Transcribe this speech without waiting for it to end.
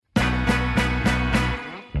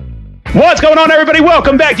What's going on, everybody?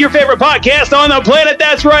 Welcome back to your favorite podcast on the planet.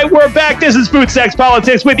 That's right, we're back. This is Food, Sex,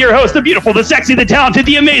 Politics with your host, the beautiful, the sexy, the talented,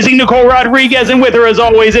 the amazing Nicole Rodriguez. And with her, as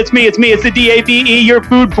always, it's me, it's the DABE, your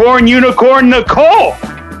food porn unicorn, Nicole.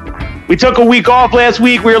 We took a week off last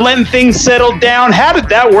week. We were letting things settle down. How did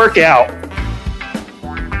that work out?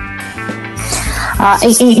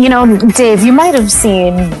 Dave, you might have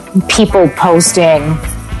seen people posting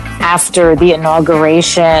after the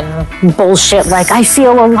inauguration bullshit like, I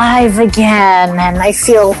feel alive again, and I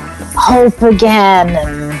feel hope again,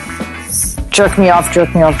 and jerk me off,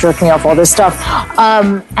 all this stuff.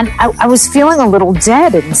 And I was feeling a little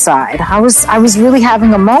dead inside. I was really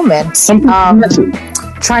having a moment,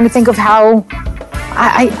 trying to think of how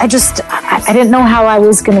I didn't know how I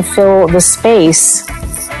was going to fill the space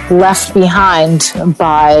left behind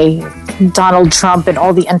by Donald Trump and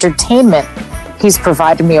all the entertainment he's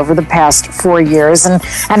provided me over the past 4 years. And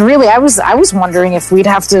really, I was wondering if we'd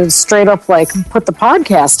have to straight up put the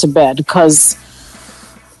podcast to bed, because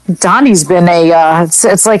Donnie's been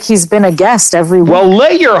it's like he's been a guest every week. Well,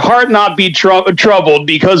 let your heart not be troubled,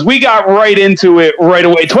 because we got right into it right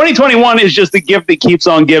away. 2021 is just the gift that keeps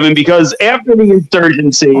on giving, because after the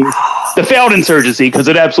insurgency, the failed insurgency, because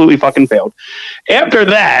it absolutely fucking failed. After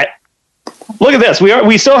that, look at this.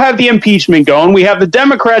 We still have the impeachment going. We have the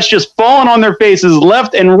Democrats just falling on their faces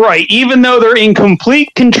left and right, even though they're in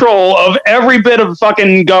complete control of every bit of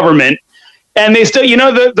fucking government. And they still,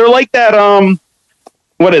 they're like that,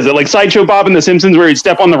 what is it? Like Sideshow Bob in The Simpsons, where he'd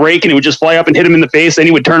step on the rake and it would just fly up and hit him in the face. Then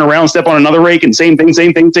he would turn around, step on another rake, and same thing.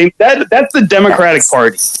 That's the Democratic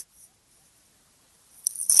Party.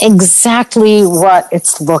 Exactly what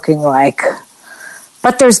it's looking like.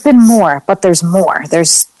 But there's been more. There's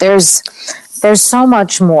so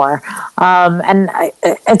much more. And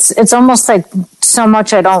it's almost like so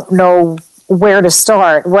much I don't know where to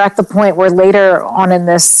start. We're at the point where later on in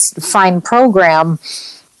this fine program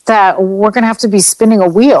that we're going to have to be spinning a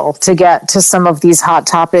wheel to get to some of these hot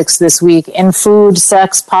topics this week in food,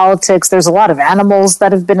 sex, politics. There's a lot of animals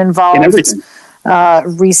that have been involved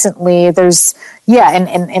recently. There's,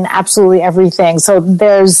 in absolutely everything. So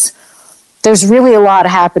there's really a lot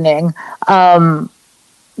happening.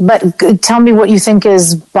 But tell me what you think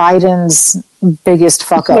is Biden's biggest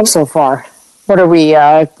fuck up so far. What are we,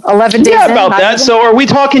 11 days in? Yeah, about that. So are we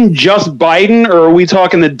talking just Biden, or are we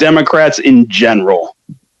talking the Democrats in general?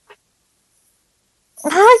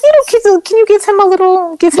 Can you give him a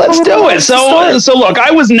little? Let's do it. So look, I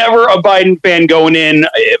was never a Biden fan going in.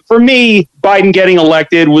 For me, Biden getting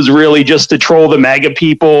elected was really just to troll the MAGA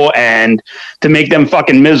people and to make them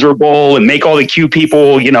fucking miserable and make all the Q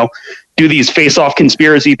people, do these face-off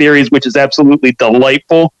conspiracy theories, which is absolutely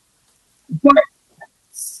delightful. But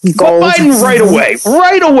Biden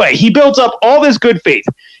right away, he builds up all this good faith.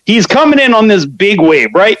 He's coming in on this big wave,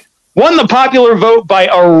 right? Won the popular vote by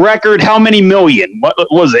a record, how many million? What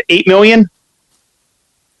was it, 8 million?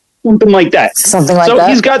 Something like that. So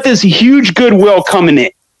he's got this huge goodwill coming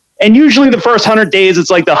in. And usually the first 100 days, it's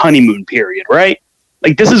like the honeymoon period, right?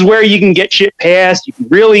 Like, this is where you can get shit passed. You can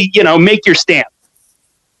really, make your stamp.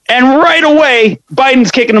 And right away, Biden's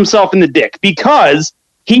kicking himself in the dick, because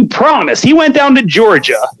he promised. He went down to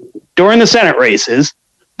Georgia during the Senate races.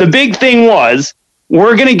 The big thing was,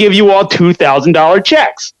 we're going to give you all $2,000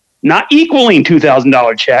 checks. Not equaling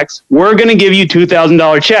 $2,000 checks. We're going to give you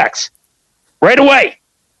 $2,000 checks right away.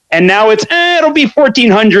 And now it'll be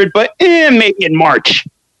 $1,400, but maybe in March.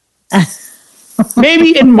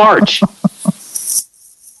 Maybe in March.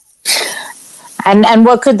 And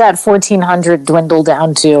what could that $1,400 dwindle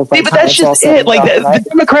down to? But that's just it. Like, the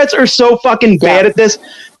Democrats are so fucking bad at this.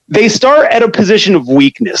 They start at a position of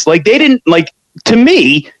weakness. Like, they didn't, to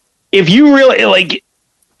me, if you really,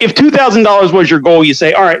 if $2,000 was your goal, you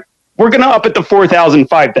say, all right, we're going to up it to $4,000,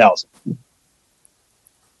 $5,000.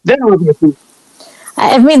 Then it would be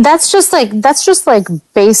I mean, that's just like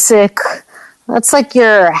basic. That's like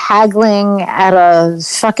you're haggling at a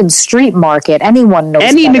fucking street market. Anyone knows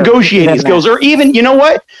any negotiating skills, or even, you know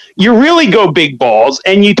what? You really go big balls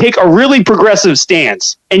and you take a really progressive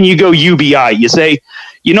stance and you go UBI. You say,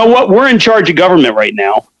 you know what? We're in charge of government right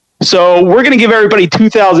now. So we're going to give everybody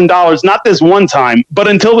 $2,000, not this one time, but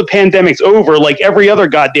until the pandemic's over, like every other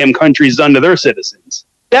goddamn country's done to their citizens.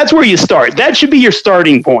 That's where you start. That should be your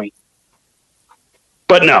starting point.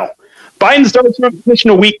 But no. Biden starts from a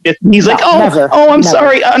position of weakness. And he's like, I'm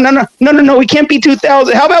sorry. No. We can't be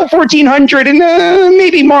 2,000. How about 1,400 and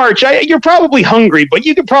maybe March? You're probably hungry, but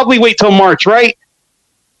you could probably wait till March, right?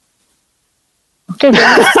 Probably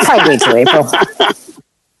wait till April.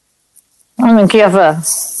 I think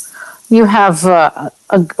you have a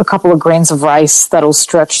couple of grains of rice that'll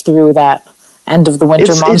stretch through that end of the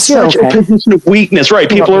winter months. It's such a position of weakness, right?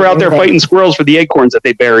 People are out there fighting squirrels for the acorns that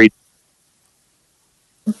they buried.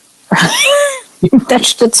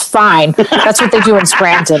 That's fine. That's what they do in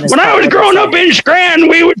Scranton. When I was growing up in Scranton,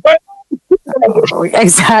 we would fight.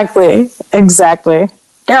 Exactly.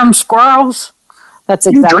 Damn squirrels. That's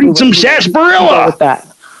exactly. Drink some sarsaparilla with that.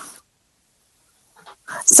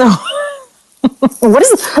 So, what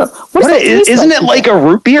is? Isn't it like a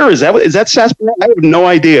root beer? Is that sarsaparilla? I have no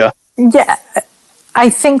idea. Yeah, I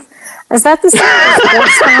think is that the sports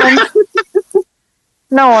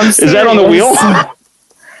No, I'm serious. Is that on the wheel?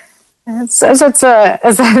 It says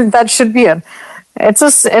that should be it. It's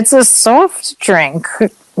a soft drink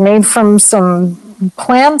made from some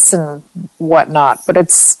plants and whatnot, but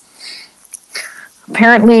it's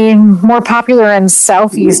apparently more popular in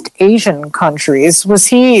Southeast Asian countries. Was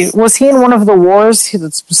he in one of the wars?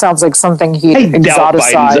 That sounds like something he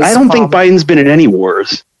exoticized. I don't think Biden's been in any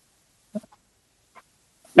wars.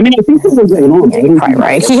 I mean, I think it was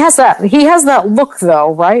right. He has that look,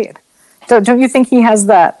 though, right? Don't you think he has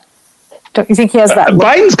that? Don't you think he has that look?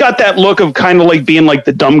 Biden's got that look of kind of like being like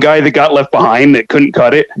the dumb guy that got left behind that couldn't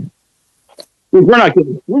cut it. We're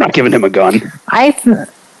not giving him a gun.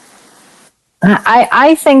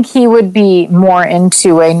 I think he would be more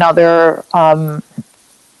into another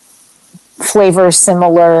flavor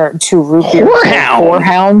similar to root beer.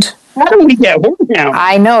 Whorehound. How do we get whorehound?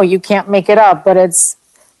 I know you can't make it up, but it's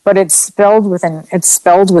spelled with an.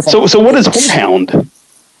 So what is whorehound?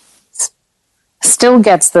 Still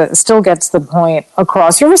gets the point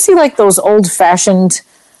across. You ever see like those old fashioned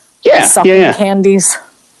candies?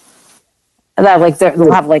 That like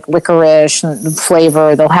they'll have like licorice and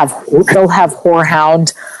flavor. They'll have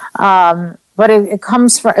whorehound, but it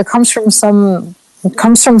comes from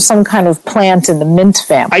some kind of plant in the mint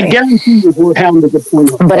family. I guarantee you, whorehound is a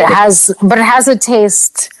point. But it has a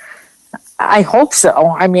taste. I hope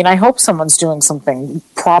so. I mean, I hope someone's doing something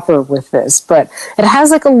proper with this, but it has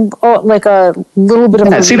like a little bit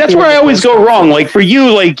of. See, that's where I always go wrong. Like for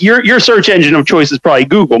you, like your search engine of choice is probably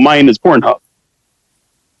Google. Mine is Pornhub.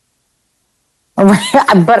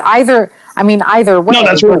 But either way,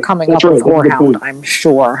 we're coming up with whorehound, I'm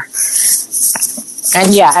sure.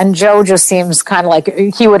 And Joe just seems kind of like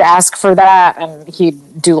he would ask for that, and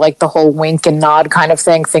he'd do like the whole wink and nod kind of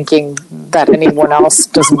thing, thinking that anyone else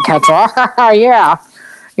doesn't catch on. Yeah,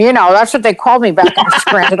 that's what they called me back in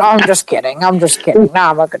Scranton. Oh, I'm just kidding. No,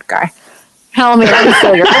 I'm a good guy. Let me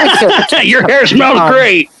feel your hair smells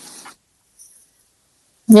great.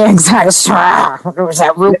 Yeah, exactly. Was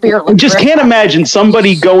that root beer? I just can't imagine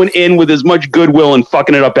somebody going in with as much goodwill and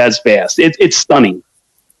fucking it up as fast. It's stunning.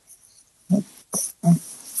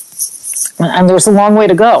 And there's a long way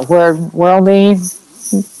to go. We're only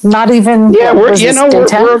not even. Yeah, we're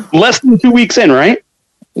less than 2 weeks in, right?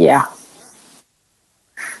 Yeah,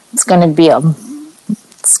 it's going to be a.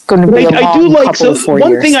 I do like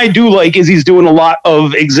one thing I do like is he's doing a lot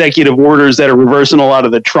of executive orders that are reversing a lot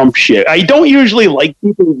of the Trump shit. I don't usually like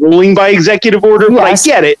people ruling by executive order, but I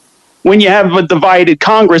get it when you have a divided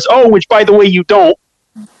Congress. Oh, which by the way you don't.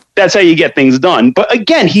 That's how you get things done. But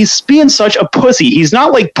again, he's being such a pussy. He's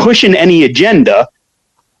not like pushing any agenda.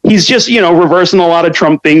 He's just, reversing a lot of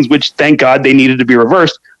Trump things, which thank God they needed to be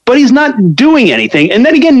reversed. But he's not doing anything. And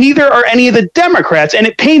then again, neither are any of the Democrats. And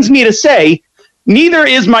it pains me to say, neither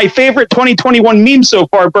is my favorite 2021 meme so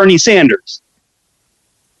far, Bernie Sanders.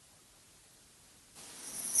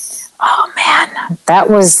 Oh man, that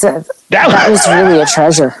was really a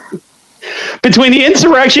treasure. Between the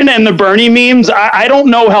insurrection and the Bernie memes, I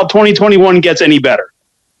don't know how 2021 gets any better.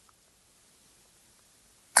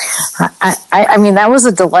 I mean, that was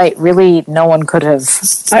a delight. Really, no one could have.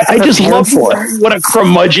 I just love what a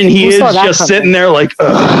curmudgeon he is, just sitting there like,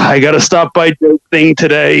 I got to stop by the thing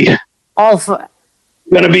today.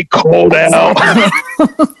 Gonna be cold out.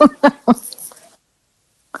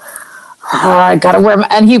 I gotta wear,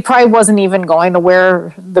 and he probably wasn't even going to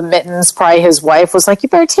wear the mittens. Probably his wife was like, "You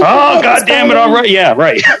better take." Oh, God damn it! All right, yeah,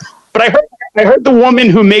 right. But I heard the woman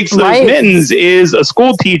who makes those mittens is a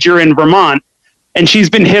school teacher in Vermont, and she's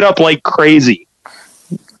been hit up like crazy.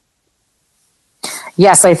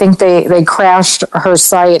 Yes, I think they crashed her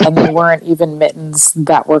site, and they weren't even mittens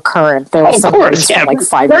that were current. There was some from like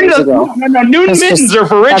 5 years ago. No, new mittens are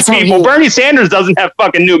for rich people. Bernie Sanders doesn't have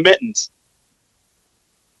fucking new mittens.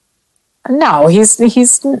 No,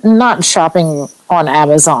 he's not shopping on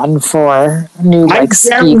Amazon for new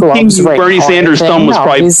ski gloves. Bernie Sanders'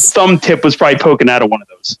 thumb tip was probably poking out of one of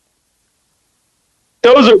those.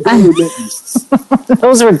 Those are new mittens.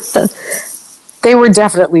 They were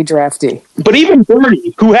definitely drafty. But even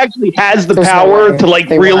Bernie, who actually has the There's no power way. to like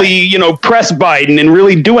They really, press Biden and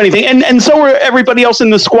really do anything, and so are everybody else in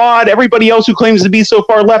the squad, everybody else who claims to be so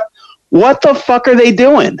far left. What the fuck are they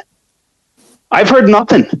doing? I've heard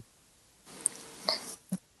nothing.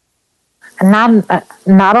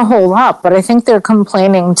 Not a whole lot, but I think they're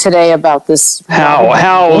complaining today about this.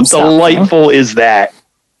 How delightful is that?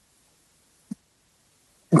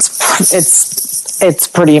 It's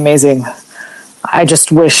pretty amazing. I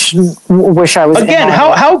just wish I was again.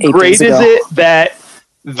 How great is it that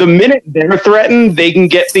the minute they're threatened, they can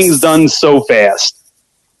get things done so fast,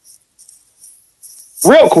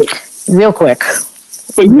 real quick.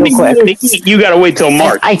 But you got to wait till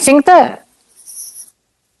March. I think that,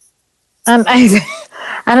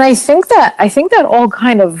 I think that all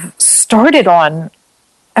kind of started on,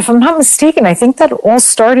 if I'm not mistaken, I think that all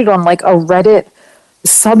started on like a Reddit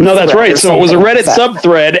subthread. No, that's right. So it was a Reddit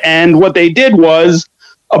subthread, and what they did was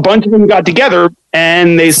a bunch of them got together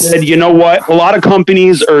and they said, you know what? A lot of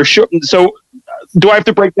companies are short. So do I have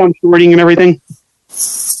to break down shorting and everything?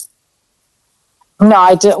 No,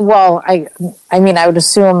 I do. Well, I mean, I would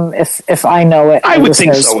assume if I know it, I would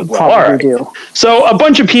think so as well. All right. Do. So a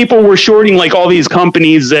bunch of people were shorting like all these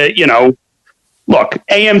companies that, look,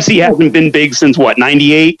 AMC hasn't been big since what,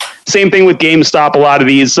 98? Same thing with GameStop, a lot of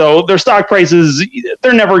these. So their stock prices,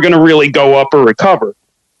 they're never going to really go up or recover.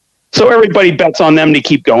 So everybody bets on them to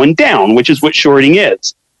keep going down, which is what shorting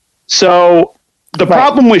is. So the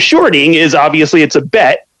problem with shorting is obviously it's a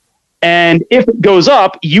bet. And if it goes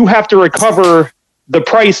up, you have to recover the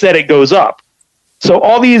price that it goes up. So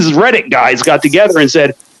all these Reddit guys got together and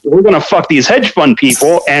said, we're going to fuck these hedge fund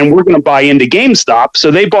people and we're going to buy into GameStop. So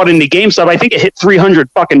they bought into GameStop. I think it hit $300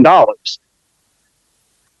 fucking.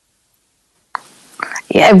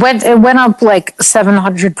 Yeah, it went up like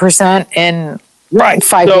 700% in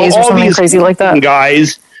 5 days or something crazy like that.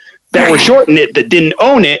 Guys that were shorting it that didn't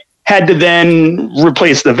own it had to then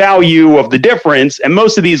replace the value of the difference. And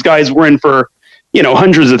most of these guys were in for,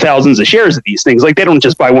 hundreds of thousands of shares of these things. Like they don't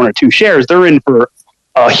just buy 1 or 2 shares. They're in for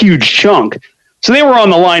a huge chunk. So they were on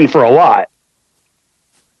the line for a lot.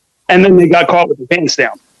 And then they got caught with the pants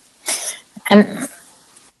down. And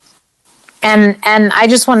I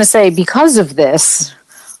just want to say, because of this,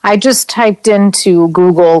 I just typed into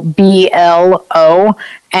Google BLO,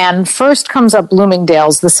 and first comes up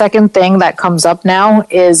Bloomingdale's. The second thing that comes up now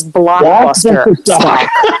is Blockbuster stock.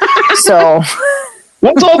 So,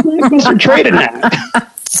 what's all Blockbuster trading at?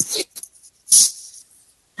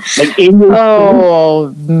 Oh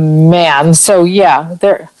man! So so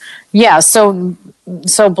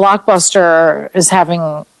Blockbuster is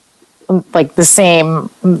having like the same.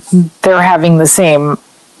 They're having the same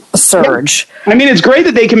surge. I mean, it's great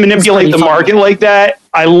that they can manipulate the market like that.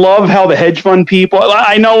 I love how the hedge fund people.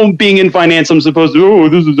 I know being in finance, I'm supposed to.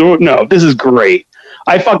 This is great.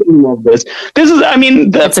 I fucking love this.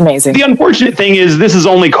 That's amazing. The unfortunate thing is this is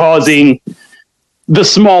only causing the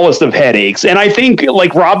smallest of headaches. And I think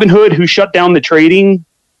like Robinhood, who shut down the trading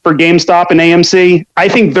for GameStop and AMC, I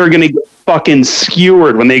think they're going to get fucking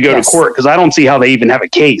skewered when they go to court, because I don't see how they even have a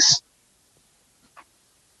case.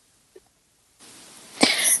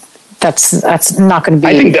 That's not going to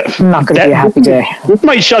be. I think not going to be a happy day. This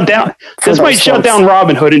might shut down. This might shut down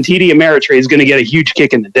Robinhood, and TD Ameritrade is going to get a huge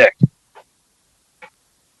kick in the dick,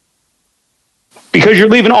 because you're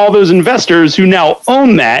leaving all those investors who now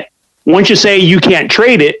own that. Once you say you can't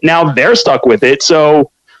trade it, now they're stuck with it. So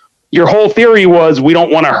your whole theory was we don't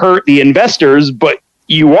want to hurt the investors, but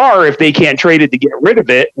you are if they can't trade it to get rid of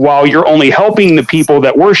it, while you're only helping the people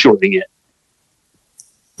that were shorting it.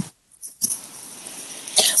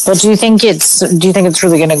 But do you think it's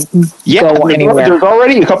really going to go anywhere? There's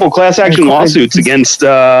already a couple of class action lawsuits against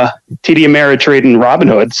TD Ameritrade and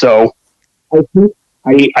Robinhood. So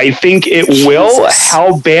I think it will.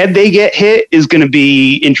 How bad they get hit is going to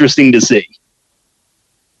be interesting to see.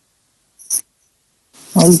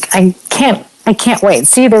 I can't wait.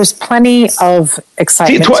 See, there's plenty of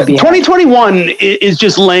excitement. 2021 is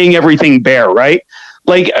just laying everything bare, right?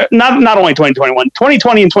 Like not only 2021,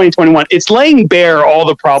 2020 and 2021, it's laying bare all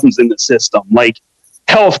the problems in the system, like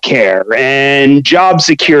healthcare and job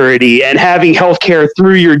security and having healthcare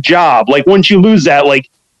through your job. Like once you lose that, like,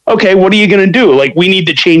 okay, what are you going to do? Like we need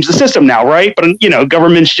to change the system now, right? But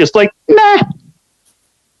government's just like, nah.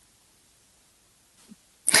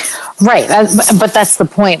 Right. But that's the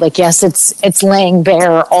point. Like, yes, it's laying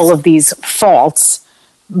bare all of these faults,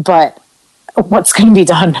 but what's going to be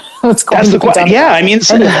done? What's going to be done? Yeah, I mean,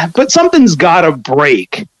 but something's got to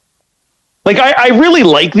break. Like, I really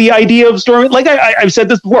like the idea of storming. Like, I've said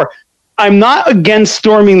this before. I'm not against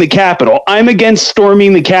storming the Capitol. I'm against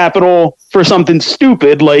storming the Capitol for something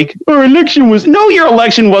stupid like our election was. No, your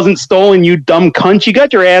election wasn't stolen, you dumb cunt. You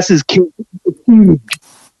got your asses kicked.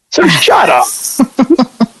 So shut up.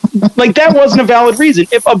 Like, that wasn't a valid reason.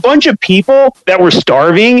 If a bunch of people that were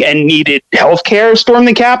starving and needed health care stormed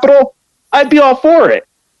the Capitol, I'd be all for it.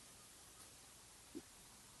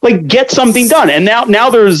 Like, get something done. And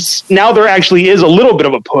now there actually is a little bit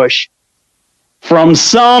of a push from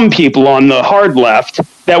some people on the hard left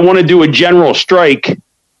that want to do a general strike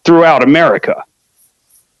throughout America.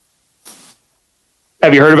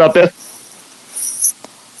 Have you heard about this?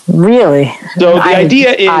 Really? So the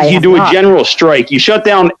idea is you do a general strike. You shut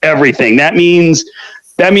down everything. That means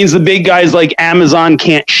the big guys like Amazon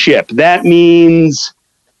can't ship. That means,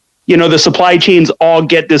 the supply chains all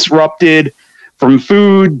get disrupted, from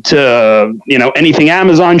food to, anything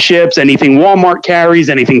Amazon ships, anything Walmart carries,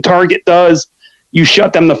 anything Target does. You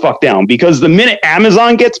shut them the fuck down, because the minute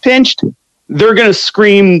Amazon gets pinched, they're going to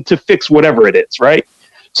scream to fix whatever it is, right?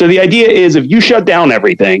 So the idea is, if you shut down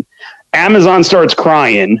everything, Amazon starts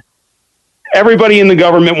crying. Everybody in the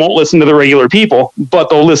government won't listen to the regular people, but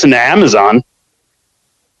they'll listen to Amazon.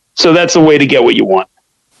 So that's a way to get what you want.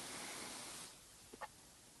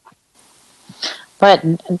 But,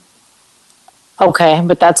 okay,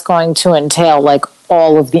 but that's going to entail, like,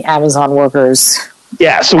 all of the Amazon workers.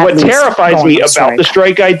 Yeah, so what terrifies me about the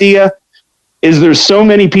strike idea is there's so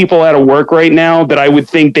many people out of work right now that I would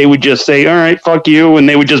think they would just say, all right, fuck you, and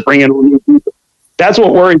they would just bring in new people. That's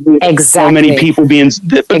what worries me. Exactly. So many people but this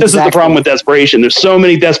is the problem with desperation. There's so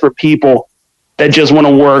many desperate people that just want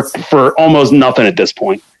to work for almost nothing at this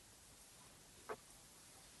point.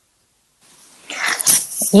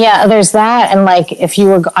 Yeah, there's that. And like, if you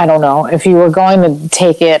were going to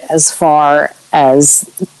take it as far as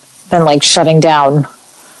then like shutting down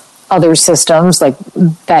other systems like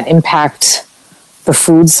that impact the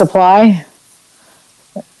food supply,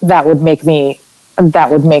 that would make me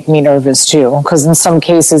nervous too, because in some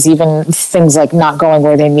cases even things like not going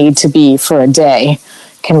where they need to be for a day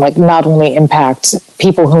can like not only impact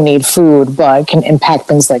people who need food, but can impact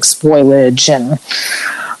things like spoilage and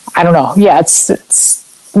I don't know. Yeah, it's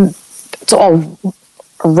all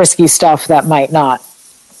risky stuff that might not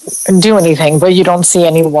do anything, but you don't see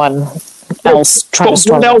anyone else trying to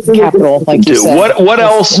storm the Capitol like you said. What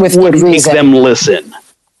else would make them listen?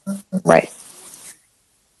 Right.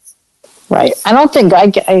 I don't think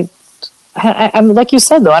I'm like you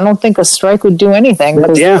said though. I don't think a strike would do anything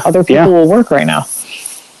because other people will work right now.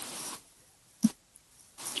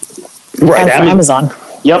 Right, Amazon.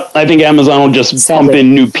 Yep, I think Amazon will just pump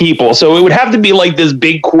in new people. So it would have to be like this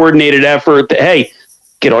big coordinated effort that, hey,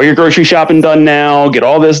 get all your grocery shopping done now, get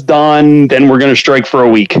all this done, then we're going to strike for a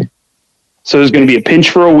week. So there's going to be a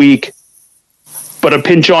pinch for a week, but a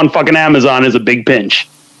pinch on fucking Amazon is a big pinch.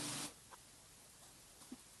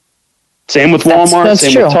 Same with Walmart, that's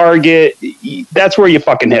same true. with Target. That's where you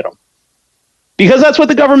fucking hit them. Because that's what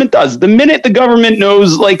the government does. The minute the government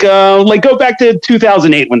knows, like go back to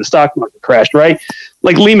 2008 when the stock market crashed, right?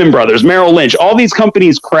 Like Lehman Brothers, Merrill Lynch, all these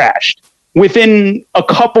companies crashed within a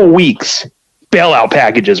couple weeks. Bailout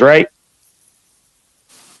packages, right?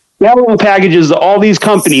 Bailout packages to all these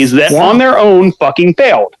companies that on their own fucking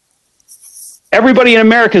failed. Everybody in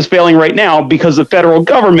America is failing right now because the federal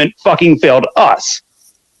government fucking failed us.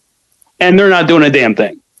 And they're not doing a damn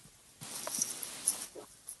thing.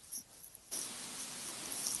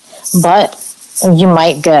 But you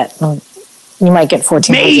might get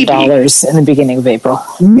 $1,400 in the beginning of April.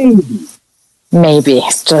 Maybe.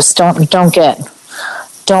 Just don't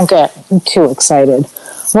get too excited.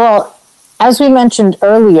 Well, as we mentioned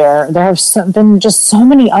earlier, there have been just so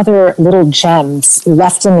many other little gems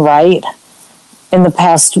left and right in the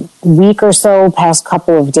past week or so, past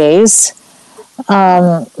couple of days.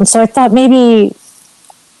 So I thought maybe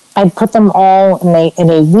I'd put them all in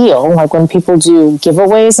a wheel, like when people do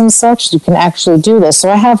giveaways and such, you can actually do this. So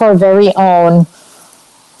I have our very own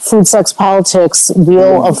Food, Sex, Politics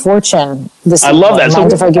Wheel of Fortune. I love that. So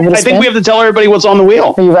if I give it a spin? think we have to tell everybody what's on the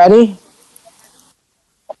wheel. Are you ready?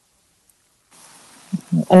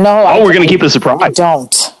 No. We're going to keep it a surprise. I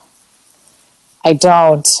don't.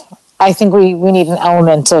 I think we need an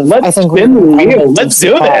element of. Let's spin the wheel. Let's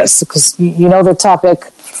do this because you know the topic.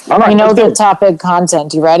 All right, the topic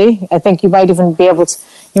content. You ready? I think you might even be able to.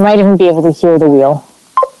 You might even be able to hear the wheel.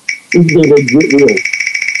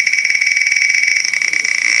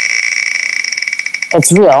 It's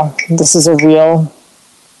real. This is a real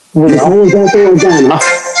wheel.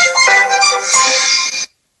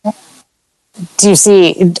 Do you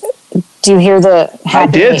see? Do you hear the? I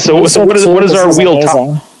did. So what is our wheel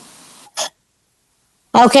top?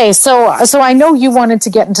 Okay, so I know you wanted to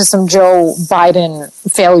get into some Joe Biden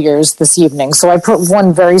failures this evening, so I put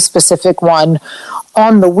one very specific one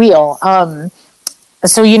on the wheel.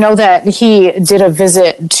 So you know that he did a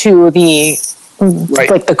visit to the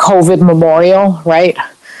like the COVID memorial, right,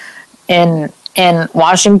 in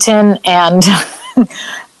Washington, and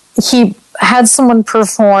he had someone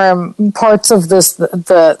perform parts of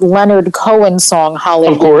the Leonard Cohen song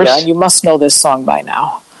 "Hallelujah." Of course, and you must know this song by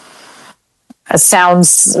now.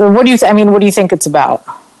 Sounds. What do you? What do you think it's about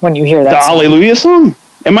when you hear that? The song? Hallelujah song.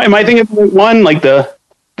 Am I thinking of one like the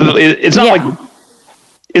it's not like.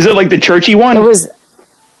 Is it like the churchy one? It was.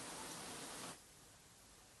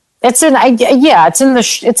 It's in. It's in the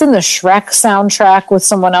Shrek soundtrack with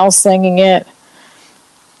someone else singing it.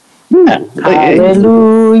 Yeah.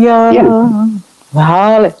 Hallelujah.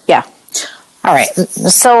 Yeah. All right.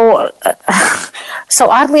 So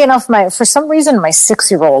oddly enough, for some reason, my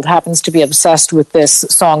 6-year-old happens to be obsessed with this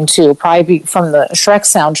song too, probably from the Shrek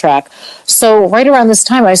soundtrack. So right around this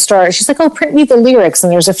time, she's like, "Oh, print me the lyrics,"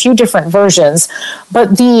 and there's a few different versions,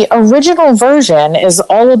 but the original version is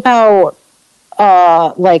all about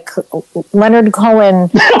like Leonard Cohen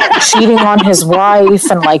cheating on his wife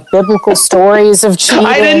and like biblical stories of cheating.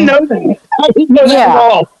 I didn't know that. I didn't know that at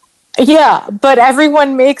all. Yeah, but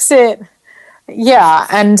everyone makes it. Yeah,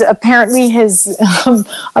 and apparently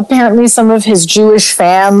apparently some of his Jewish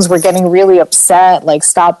fans were getting really upset. Like,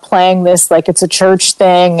 stop playing this like it's a church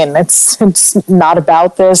thing, and it's not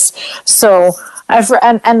about this. So.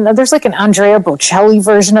 And there's like an Andrea Bocelli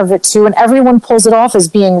version of it too, and everyone pulls it off as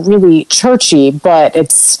being really churchy, but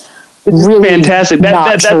it's really fantastic.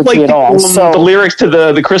 That's like at all. The lyrics to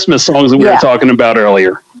the Christmas songs that we were talking about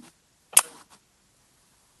earlier.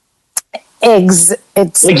 It's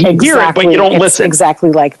like you hear it, but you don't listen.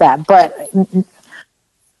 Exactly like that, but.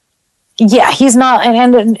 Yeah, he's not,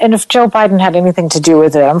 and if Joe Biden had anything to do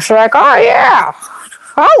with it, I'm sure like, oh yeah,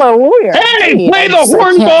 hallelujah. Hey, play the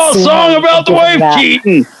hornball song about the wife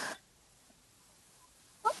cheating.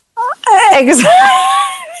 Exactly.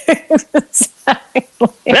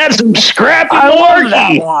 That's some scrappy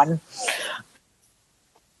malarkey.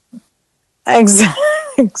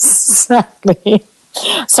 Exactly.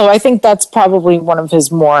 So I think that's probably one of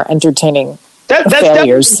his more entertaining that's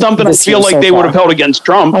failures. Something I feel like they would have held against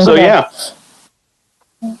Trump. Okay. So yeah.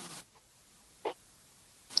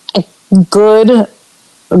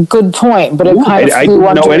 Good point, but it kind of flew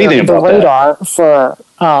under the radar for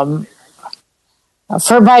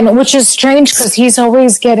Biden, which is strange because he's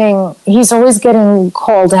always getting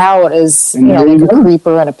called out as like a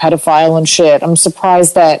creeper and a pedophile and shit. I'm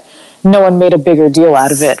surprised that no one made a bigger deal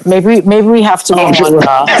out of it. Maybe we have to go on some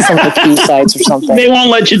of the Q sites or something. They won't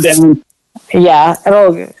let you down. Yeah,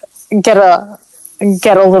 it'll get a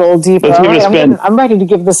little deeper. Let's give it a spin. I'm ready to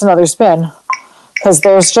give this another spin. Because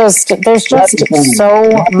there's just so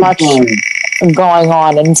much going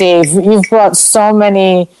on, and Dave, you've brought so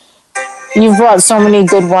many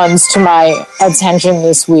good ones to my attention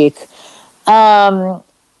this week.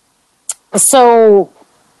 So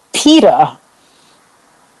PETA,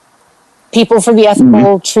 People for the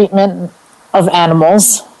Ethical Treatment of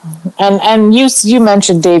Animals, and you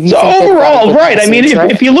mentioned, Dave. You think overall, right? Message, I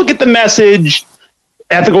mean, if you look at the message.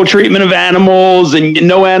 Ethical treatment of animals, and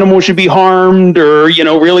no animal should be harmed or,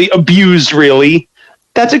 really abused, really.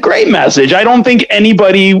 That's a great message. I don't think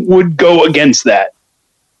anybody would go against that.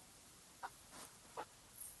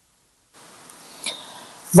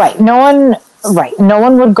 Right. No one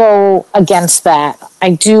would go against that. I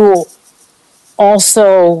do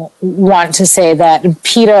also want to say that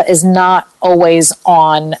PETA is not always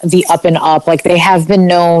on the up and up. Like, they have been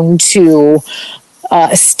known to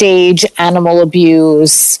stage animal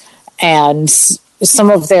abuse, and some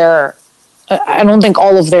of their, I don't think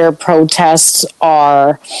all of their protests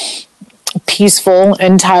are peaceful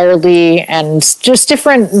entirely, and just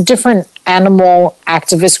different animal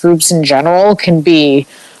activist groups in general can be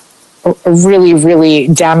really, really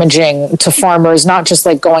damaging to farmers, not just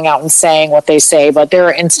like going out and saying what they say, but there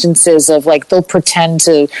are instances of like they'll pretend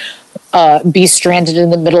to be stranded in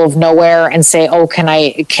the middle of nowhere and say, "Oh, can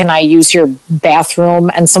I use your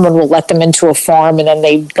bathroom?" And someone will let them into a farm, and then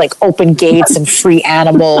they like open gates and free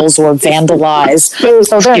animals or vandalize.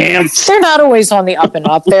 So they're not always on the up and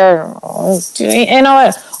up. They're,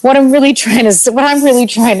 what I'm really trying to say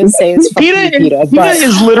is PETA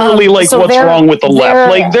is literally like what's wrong with the left.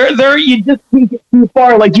 Like they're you just take it too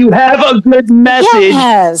far. Like, you have a good message,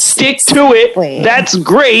 stick to it. That's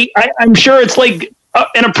great. I'm sure it's like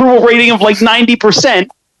an approval rating of like 90%,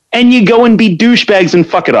 and you go and be douchebags and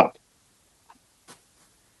fuck it up.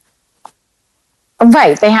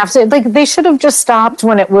 Right, they have to, like, they should have just stopped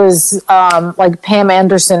when it was like Pam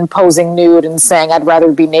Anderson posing nude and saying I'd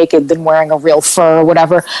rather be naked than wearing a real fur or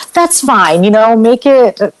whatever. That's fine, make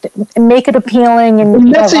it appealing, and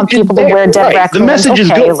you don't want people to wear dead raccoons. The message is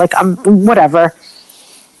good. Like, whatever.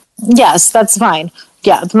 Yes, that's fine.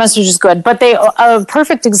 Yeah, the message is good, but a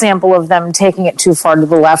perfect example of them taking it too far to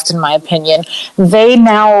the left, in my opinion. They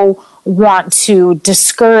now want to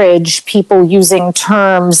discourage people using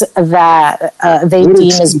terms that they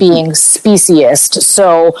deem as being speciesist.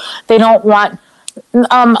 So they don't want,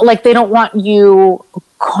 they don't want you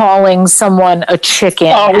calling someone a chicken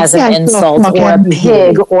as an insult, or a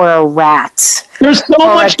pig, or a rat. There's so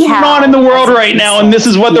much going on in the world right now, and this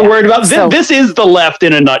is what they're worried about. This is the left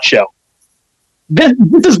in a nutshell. This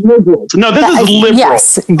is liberals. No, this is liberals.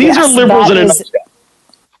 Yes, These are liberals in a nutshell.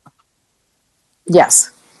 Yes.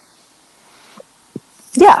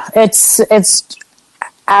 Yeah, it's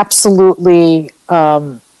absolutely.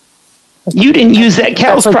 You didn't use that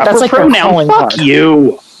cow's proper pronoun. Fuck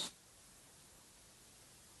you.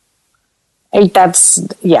 That's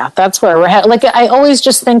where we're headed. Like, I always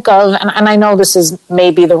just think of, and I know this is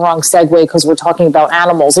maybe the wrong segue because we're talking about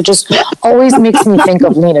animals. It just always makes me think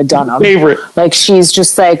of Lena Dunham. Favorite. Like, she's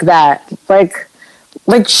just like that.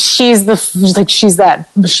 Like she's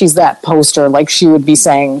that poster. Like, she would be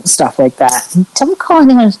saying stuff like that. Don't call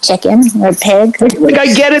anyone a chicken or a pig. Like,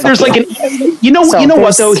 I get it. There's like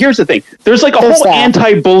what though? Here's the thing. There's like a whole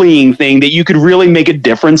anti-bullying thing that you could really make a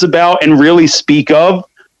difference about and really speak of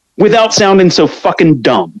without sounding so fucking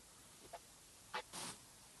dumb.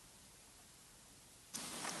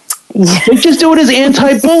 They just do it as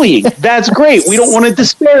anti-bullying. That's great. We don't want to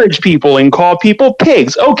disparage people and call people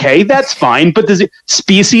pigs. Okay, that's fine. But does it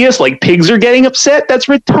specious, like pigs are getting upset? That's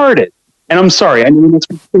retarded. And I'm sorry. I mean, that's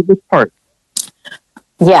retarded.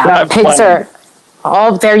 Yeah, pigs are.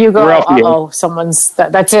 Oh, there you go. Uh-oh, someone's.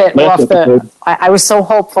 That's it. We're off the. I was so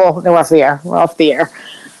hopeful. We're off the air. We're off the air.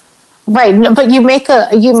 Right, but you make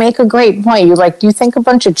a great point. You think a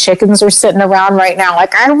bunch of chickens are sitting around right now.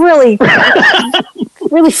 Like, I really,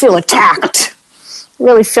 really feel attacked.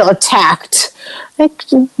 Really feel attacked. Like,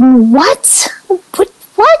 what?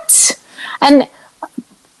 And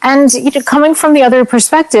coming from the other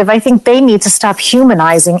perspective, I think they need to stop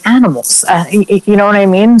humanizing animals. You know what I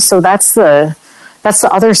mean? So that's the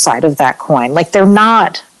other side of that coin. Like, they're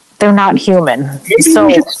not human.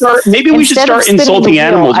 Maybe we should start insulting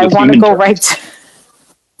animals. I want to go right to.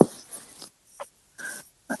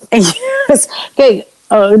 Yes. Okay.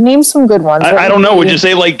 Name some good ones. I don't know. Would you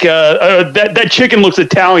say like that chicken looks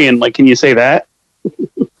Italian? Like, can you say that?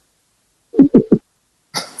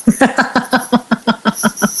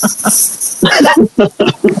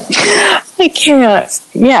 I can't.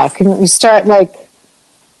 Yeah. Can you start like?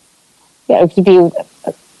 Yeah, it could be.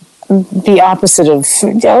 The opposite of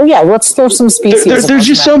let's throw some species. There's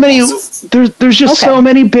just so many. There's just so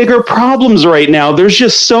many bigger problems right now. There's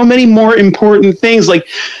just so many more important things. Like,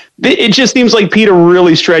 it just seems like PETA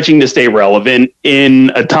really stretching to stay relevant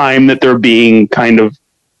in a time that they're being kind of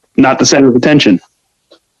not the center of attention.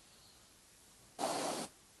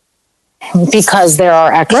 Because there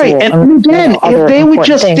are actual right. And again, if they would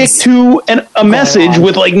just stick to a message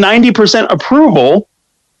with like 90% approval,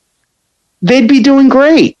 they'd be doing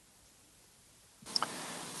great.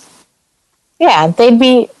 Yeah, they'd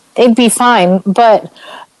be fine. But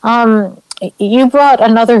you brought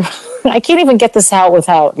another. I can't even get this out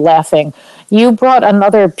without laughing. You brought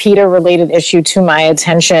another PETA-related issue to my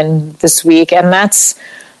attention this week, and that's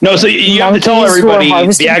no. So you have to tell everybody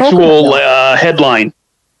the actual headline,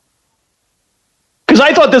 because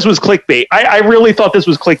I thought this was clickbait. I really thought this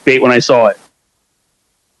was clickbait when I saw it.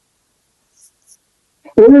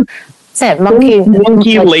 Is it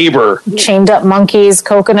monkey labor? Chained up monkeys,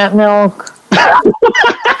 coconut milk.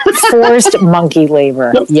 Forced monkey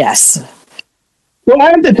labor. Yes. Well, I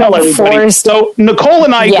have to tell everybody. So Nicole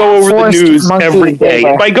and I go over the news every day.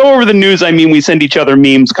 Labor. If I go over the news, I mean we send each other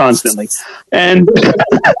memes constantly, and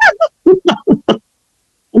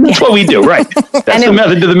that's what we do, right? That's the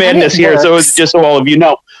method to the madness here. So it's just so all of you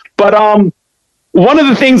know. But one of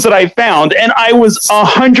the things that I found, and I was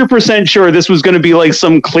 100% sure this was going to be like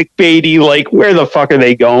some clickbaity, like, where the fuck are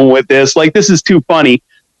they going with this? Like, this is too funny.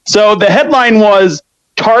 So the headline was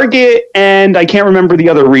Target and I can't remember the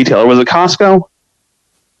other retailer. Was it Costco?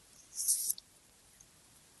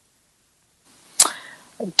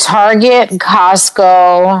 Target,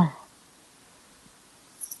 Costco.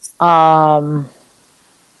 I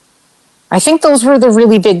think those were the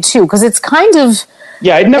really big two, because it's kind of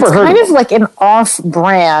I'd never heard. Kind of like an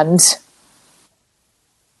off-brand.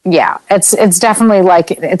 Yeah, it's definitely like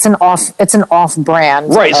it's an off brand.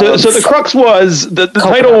 Right. So the crux was the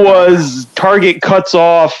title was Target cuts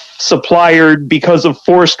off supplier because of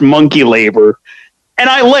forced monkey labor. And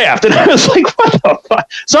I laughed and I was like, what the fuck?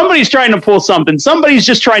 Somebody's trying to pull something. Somebody's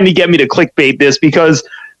just trying to get me to clickbait this because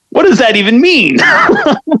what does that even mean?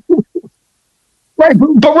 Right.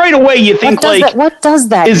 But right away you think what does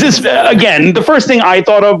that is mean? This again, the first thing I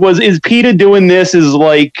thought of was, is PETA doing this is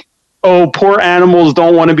like, oh, poor animals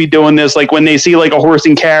don't want to be doing this. Like when they see like a horse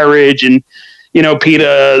and carriage and, you know,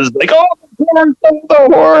 PETA's like, oh, the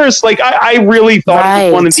horse. Like I really thought it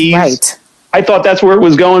was one of these. Right. I thought that's where it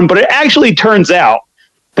was going. But it actually turns out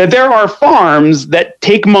that there are farms that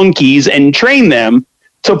take monkeys and train them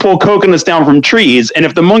to pull coconuts down from trees. And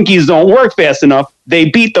if the monkeys don't work fast enough, they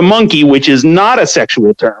beat the monkey, which is not a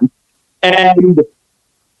sexual term. And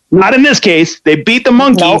not in this case. They beat the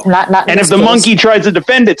monkey. No, not and if the monkey tries to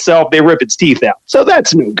defend itself, they rip its teeth out. So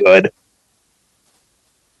that's no good.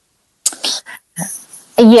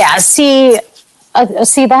 Yeah, see, I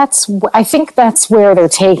think that's where they're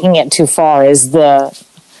taking it too far, is the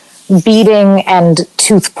beating and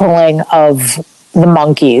tooth pulling of the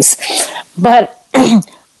monkeys. But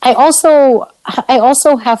I also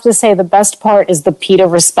have to say the best part is the PETA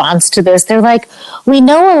response to this. They're like, we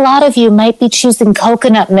know a lot of you might be choosing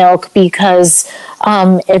coconut milk because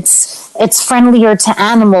it's friendlier to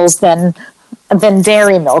animals than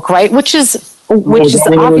dairy milk, right? Which is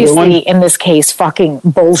obviously in this case fucking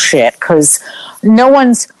bullshit, because no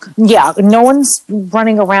one's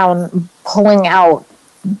running around pulling out,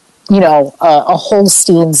 you know, a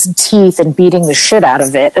Holstein's teeth and beating the shit out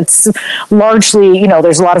of it. It's largely, you know,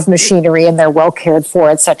 there's a lot of machinery and they're well cared for,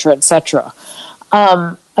 et cetera, et cetera.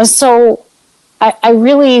 So I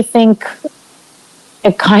really think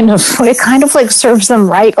it kind of like serves them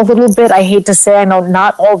right a little bit. I hate to say, I know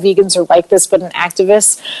not all vegans are like this, but an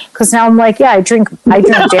activist, because now I'm like, yeah, I drink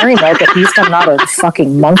dairy milk. At least I'm not a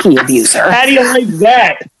fucking monkey abuser. How do you like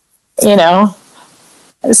that? You know?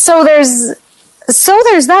 So there's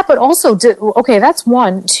that, but also, okay, that's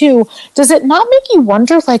one. Two, does it not make you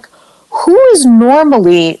wonder, like, who is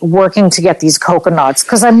normally working to get these coconuts?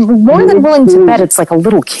 Because I'm more than willing to bet it's like a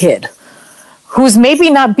little kid who's maybe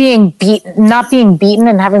not being beaten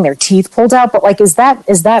and having their teeth pulled out, but like, is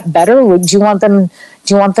that better? Do you want them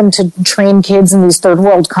to train kids in these third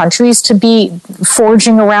world countries to be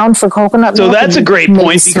foraging around for coconut milk? So that's a great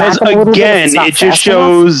point, because again, it just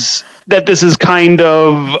shows that this is kind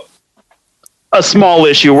of a small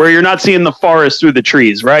issue where you're not seeing the forest through the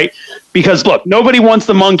trees, right? Because look, nobody wants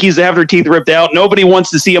the monkeys to have their teeth ripped out. Nobody wants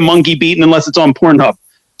to see a monkey beaten unless it's on Pornhub.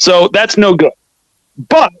 So that's no good.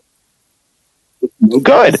 But no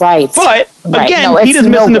good. Right. But again, PETA's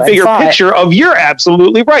missing the bigger picture of, you're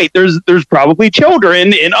absolutely right. There's probably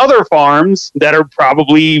children in other farms that are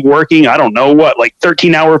probably working, I don't know what, like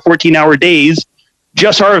 13-hour, 14-hour days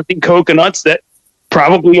just harvesting coconuts that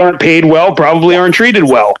probably aren't paid well, probably aren't treated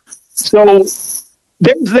well. So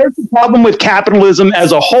there's a problem with capitalism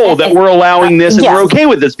as a whole, that we're allowing this and we're okay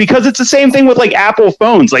with this, because it's the same thing with like Apple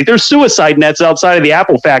phones. Like there's suicide nets outside of the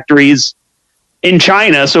Apple factories in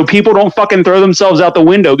China, so people don't fucking throw themselves out the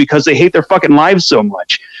window because they hate their fucking lives so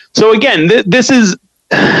much. So again, this is,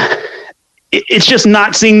 it's just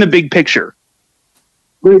not seeing the big picture.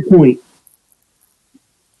 Great point.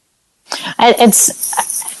 And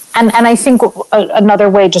I think another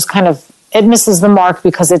way just kind of, it misses the mark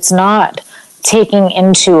because it's not taking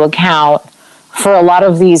into account for a lot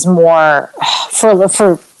of these more,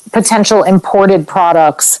 for potential imported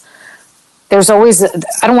products, there's always,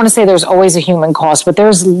 I don't want to say there's always a human cost, but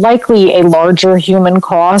there's likely a larger human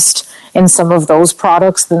cost in some of those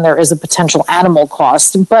products than there is a potential animal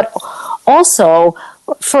cost. But also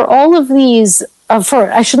for all of these,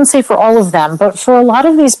 I shouldn't say for all of them, but for a lot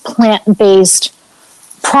of these plant-based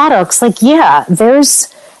products, like, yeah,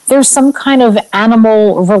 there's some kind of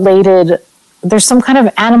animal related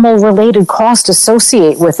cost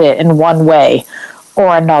associated with it in one way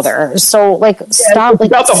or another. So like, stop. It's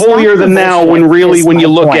about the holier than thou, when really, when you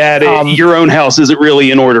look at it, your own house isn't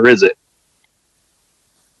really in order, is it?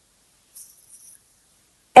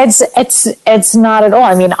 It's not at all.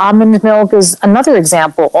 I mean, almond milk is another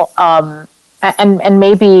example. And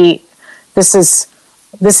maybe this is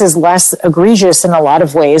less egregious in a lot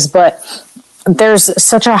of ways, but there's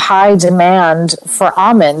such a high demand for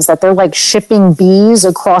almonds that they're like shipping bees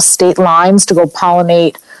across state lines to go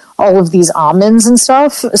pollinate all of these almonds and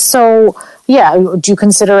stuff. So yeah, do you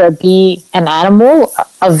consider a bee an animal?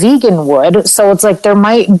 A vegan would. So it's like there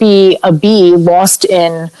might be a bee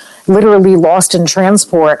literally lost in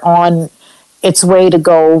transport on its way to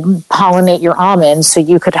go pollinate your almonds, so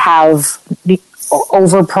you could have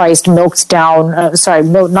overpriced,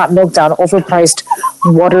 overpriced,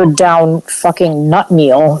 watered down fucking nut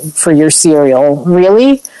meal for your cereal.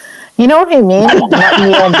 Really? You know what I mean? Nut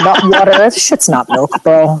meal, nut water. That shit's not milk,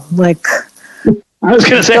 bro. Like, I was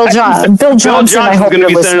going to say, Bill Johnson, I hope you're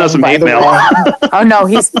listening, by the way. Oh, no,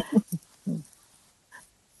 he's...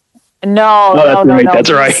 No, that's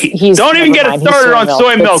right. Don't even get it started on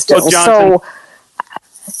soy milk, Bill Johnson. So,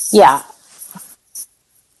 yeah.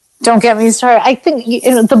 Don't get me started. I think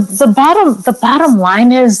the bottom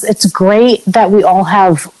line is it's great that we all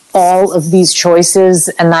have all of these choices,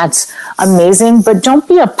 and that's amazing, but don't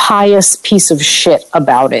be a pious piece of shit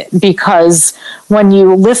about it, because when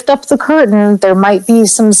you lift up the curtain, there might be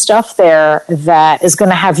some stuff there that is going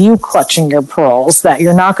to have you clutching your pearls, that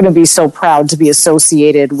you're not going to be so proud to be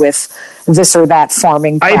associated with this or that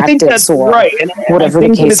farming practice. I think that's right. And whatever I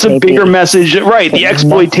think the case it's a bigger message. Right. The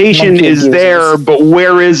exploitation is there, but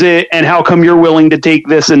where is it? And how come you're willing to take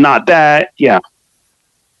this and not that? Yeah.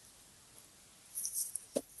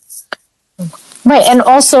 Right, and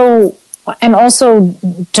also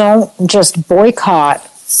don't just boycott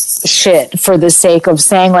shit for the sake of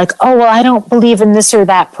saying like, oh, well, I don't believe in this or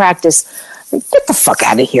that practice. Get the fuck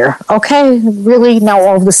out of here, okay? Really? Now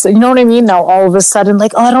all of this, you know what I mean? Now all of a sudden,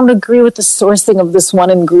 like, oh, I don't agree with the sourcing of this one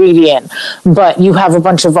ingredient, but you have a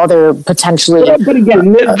bunch of other potentially. But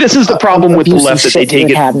again, this is the problem with the left, that they take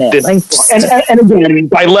it. And again,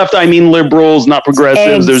 by left I mean liberals, not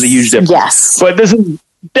progressives. There's a huge difference. Yes, but this is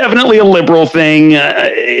definitely a liberal thing.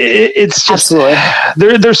 It's just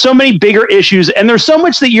there's so many bigger issues, and there's so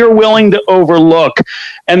much that you're willing to overlook,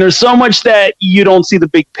 and there's so much that you don't see the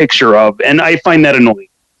big picture of, and I find that annoying.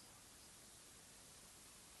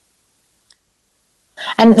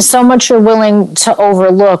 And so much you're willing to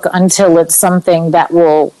overlook until it's something that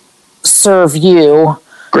will serve you.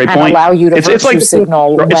 Great and point. Allow you to it's like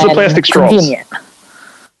signal it's the plastic straws. Convenient.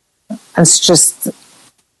 It's just.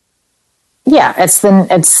 Yeah, it's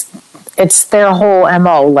their whole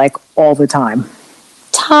MO, like, all the time.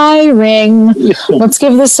 Tiring. Let's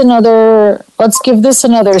give this another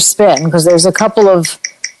spin, because there's a couple of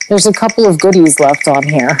goodies left on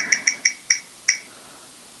here.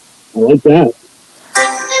 I like that.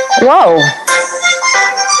 Whoa.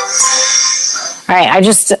 All right, I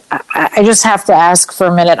just have to ask for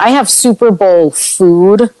a minute. I have Super Bowl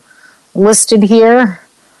food listed here,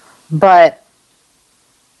 but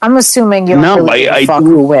I'm assuming you don't really fuck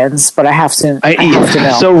who wins, but I have to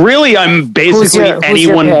know. So really, I'm basically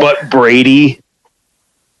anyone but Brady.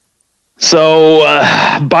 So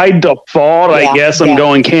by default, I guess I'm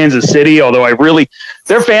going Kansas City, although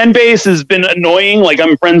their fan base has been annoying. Like,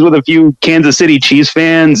 I'm friends with a few Kansas City Chiefs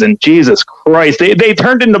fans, and Jesus Christ, they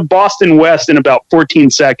turned into Boston West in about 14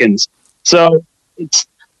 seconds. So it's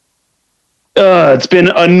been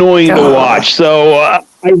annoying to watch. So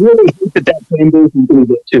I really think that fan base is going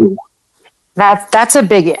to get too. That's a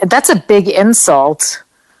big insult.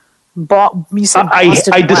 You said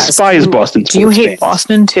Boston I despise Boston. Do you hate fans.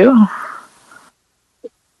 Boston too?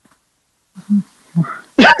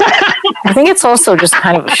 I think it's also just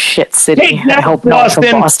kind of a shit city. Hey, I hope not for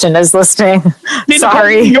Boston is listening.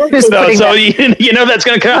 Sorry. So you know that's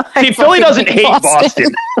going to come. See, Philly doesn't hate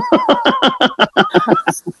Boston.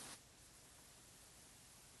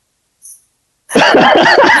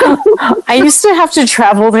 I used to have to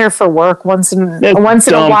travel there for work once in a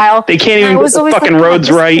while. They can't even get the fucking roads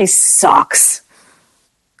right. This place sucks.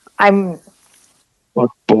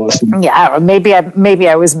 Fuck Boston. Yeah, maybe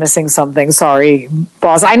I was missing something. Sorry,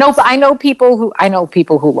 boss. I know people who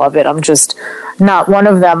love it. I'm just not one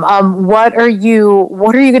of them. What are you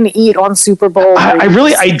going to eat on Super Bowl? I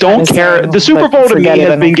don't care. The Super Bowl to me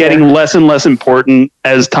has been getting less and less important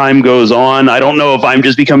as time goes on. I don't know if I'm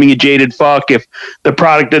just becoming a jaded fuck, if the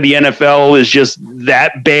product of the NFL is just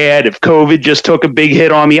that bad, if COVID just took a big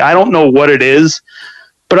hit on me. I don't know what it is.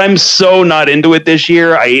 But I'm so not into it this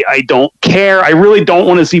year. I don't care. I really don't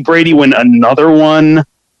want to see Brady win another one.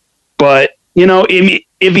 But, you know,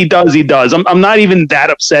 if he does, he does. I'm not even that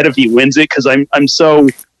upset if he wins it, because I'm so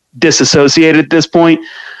disassociated at this point.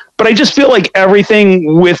 But I just feel like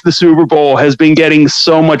everything with the Super Bowl has been getting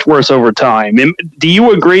so much worse over time. And do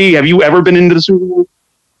you agree? Have you ever been into the Super Bowl?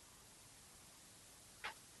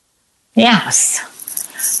 Yes.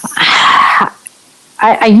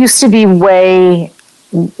 I used to be way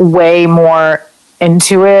more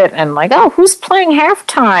into it, and like, oh, who's playing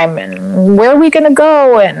halftime, and where are we going to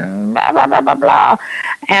go, and blah, blah, blah, blah, blah.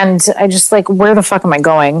 And I just like, where the fuck am I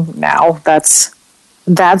going now? That's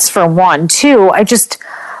for one. Two, I just,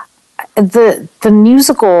 the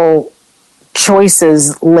musical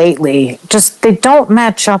choices lately, just, they don't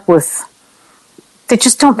match up with They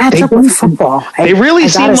just don't match up with football. They really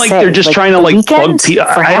seem like they're just trying to like plug people.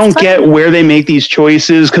 I don't get where they make these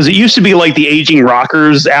choices, because it used to be like the Aging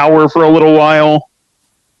Rockers hour for a little while.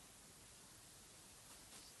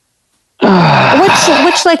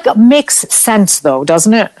 Which like makes sense though,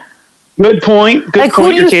 doesn't it? Good point. Good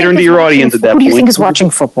point. You're catering to your audience at that point. Who do you think is watching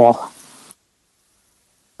football?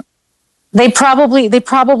 They probably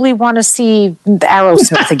want to see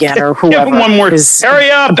Aerosmith again or whoever. Give them one more. Hurry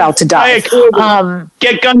up! About to die.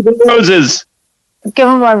 Get Guns N' Roses. Give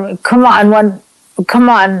them one. Come on, one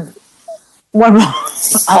more.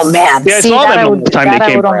 Oh man! Yeah, I saw them the time they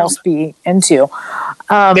came I would almost be into.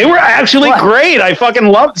 They were actually great. I fucking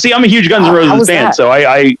loved. See, I'm a huge Guns N' Roses fan, so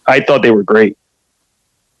I thought they were great.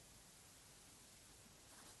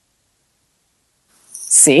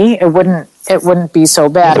 See, it wouldn't be so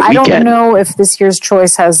bad. I don't know if this year's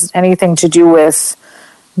choice has anything to do with.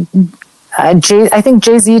 I think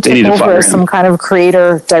Jay-Z took over as some kind of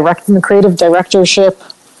creative directorship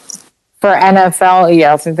for NFL.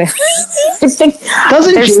 Yeah, they're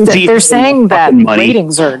saying that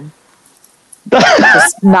ratings are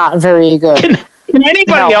just not very good. Can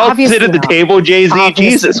anybody else sit at the table, Jay-Z?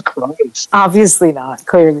 Jesus Christ! Obviously not.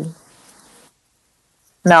 Clearly,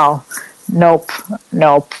 no. Nope.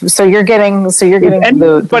 So you're getting.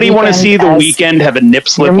 Anybody want to see The Weeknd have a nip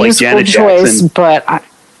slip like Janet Jackson? But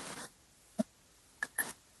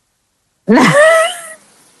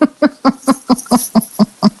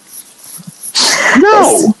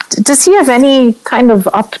no. Does he have any kind of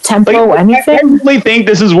up tempo? Anything? I really think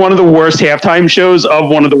this is one of the worst halftime shows of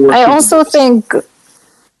one of the worst. I also think.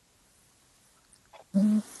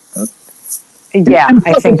 Yeah,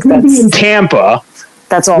 I think that's in Tampa.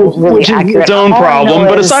 That's all really which accurate. Is its own problem.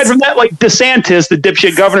 But aside from that, like DeSantis, the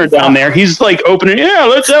dipshit governor down there, he's like opening,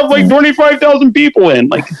 let's have like 25,000 people in.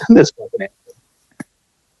 Like this.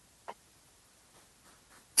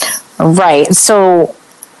 Right. So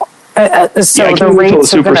the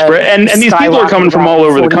rates are spread. And these people are coming from all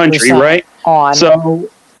over the country, right? So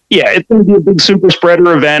yeah, it's going to be a big super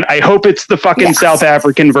spreader event. I hope it's the fucking South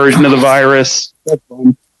African version of the virus. That's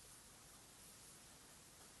fun.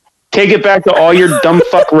 Take it back to all your dumb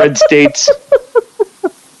fuck red states.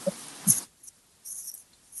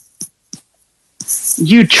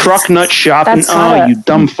 You truck nut shopping. You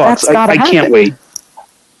dumb fucks. I can't wait.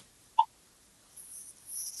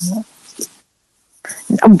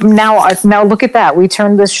 Now look at that. We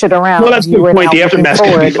turned this shit around. Well, that's the point. The aftermath's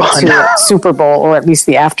going to be fun. To Super Bowl, or at least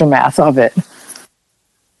the aftermath of it.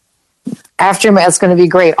 Aftermath's going to be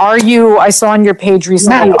great. I saw on your page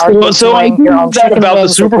recently. So I knew that about the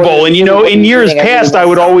Super Bowl, and in years past, I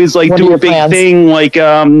would always do a big thing,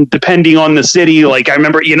 depending on the city. Like I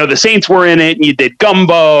remember, the Saints were in it, and you did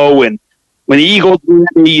gumbo, and when the Eagles were in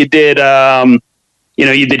it, you did,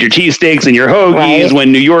 you did your cheesesteaks and your hoagies. Right.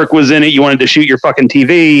 When New York was in it, you wanted to shoot your fucking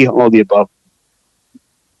TV. All the above.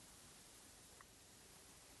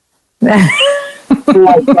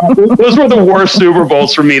 Those were the worst Super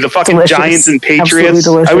Bowls for me. The fucking delicious. Giants and Patriots.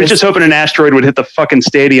 I was just hoping an asteroid would hit the fucking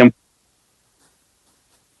stadium.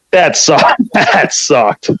 That sucked.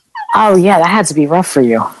 Oh yeah, that had to be rough for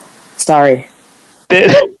you. Sorry.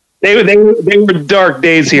 They were dark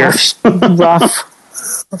days here.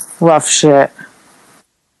 rough shit.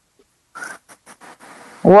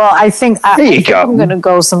 Well, I think I'm going to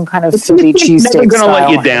go some kind of Philly cheesesteak style.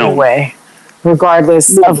 Let you down. Anyway.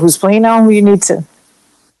 Regardless of who's playing, you need to.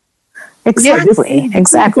 Exactly.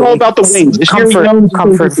 It's all about the wings.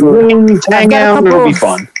 Comfort food. Hang out, it'll be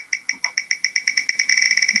fun.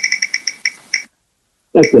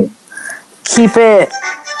 That's it.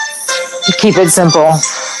 Keep it simple.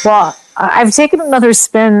 Well, I've taken another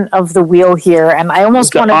spin of the wheel here, and I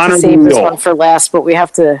almost wanted to save this one for last, but we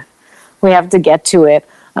have to get to it.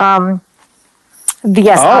 Honor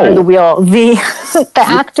the wheel. The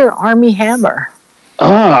actor Armie Hammer.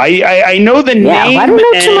 I know the name. I don't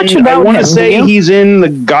know too much about him. I want to say he's in the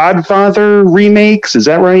Godfather remakes. Is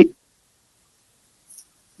that right?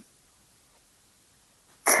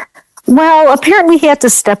 Well, apparently he had to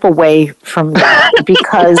step away from that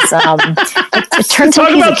because it turns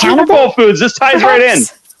out he's about Super Bowl foods. This ties right in.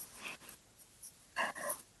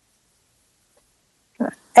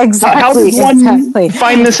 Exactly. How does one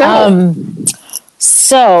find this out?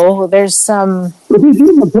 So there's some.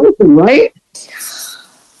 Right?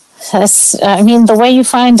 The way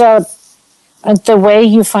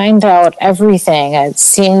you find out everything. It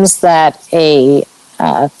seems that a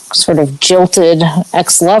sort of jilted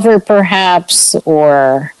ex-lover, perhaps,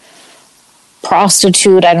 or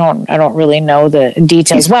prostitute. I don't really know the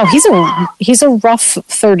details. Wow, he's a rough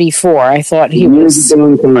 34. I thought he was.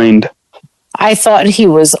 I thought he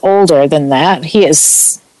was older than that. He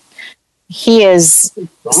is 6.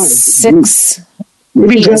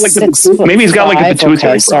 Maybe he's got like a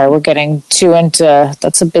pituitary. Okay, sorry, we're getting too into.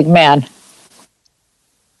 That's a big man.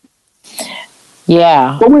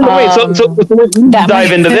 Yeah. But wait. So let's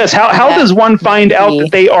dive into this. How does one find out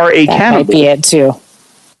that they are a cannibal? That might be it too.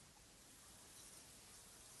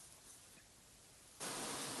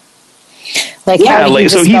 Like, yeah,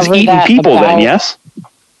 so he's eating people then, yes?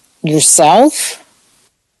 Yourself?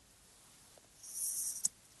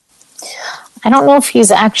 I don't know if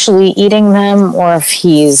he's actually eating them or if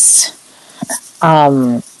he's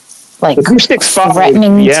like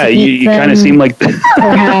threatening to eat you kind of seem like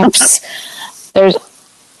perhaps. There's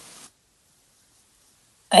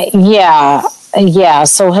yeah.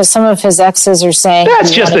 So some of his exes are saying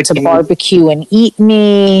that's he just wanted to barbecue and eat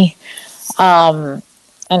me, and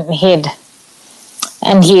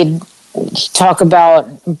he'd talk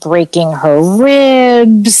about breaking her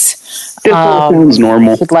ribs. Sounds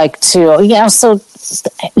normal. He'd like to, So,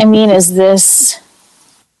 I mean, is this?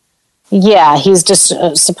 Yeah, he's just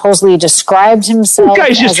supposedly described himself. This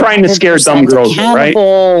guy's just trying to scare dumb girls, right?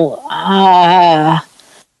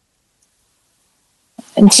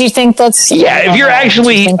 Do you think that's? Yeah, if you're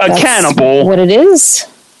actually a cannibal, what it is,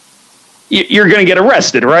 you're going to get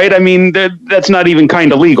arrested, right? I mean, that's not even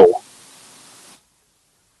kind of legal.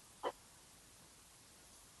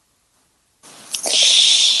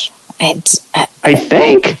 I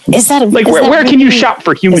think. Is that like where can you shop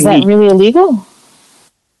for human meat? Is that really illegal?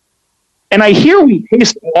 And I hear we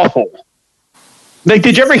taste awful. Like,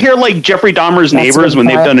 did you ever hear like Jeffrey Dahmer's neighbors when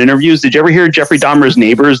they've done interviews? Did you ever hear Jeffrey Dahmer's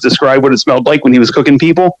neighbors describe what it smelled like when he was cooking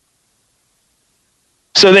people?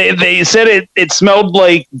 So they said it smelled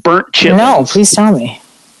like burnt chitlins. No, please tell me.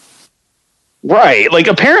 Right. Like,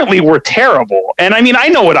 apparently we're terrible. And I mean, I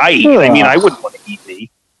know what I eat. I mean, I wouldn't want to eat meat.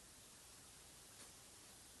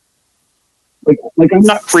 Like I'm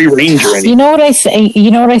not free range or anything. You know what I think?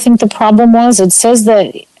 You know what I think the problem was? It says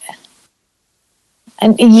that,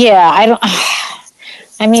 and I don't.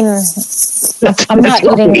 I mean, I'm not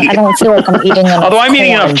eating. I don't feel like I'm eating enough. Although I'm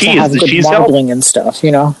eating enough cheese, the cheese marbling and stuff.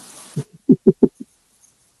 You know.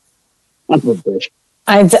 I don't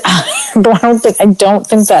think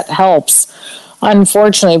that helps,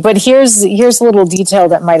 unfortunately. But here's a little detail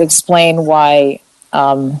that might explain why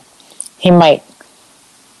he might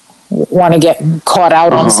want to get caught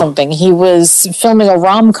out on something. He was filming a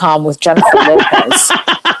rom-com with Jennifer Lopez.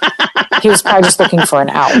 He was probably just looking for an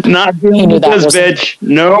out. Not he knew that was bitch.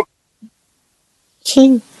 Nope.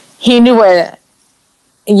 He knew where.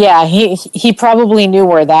 Yeah, he probably knew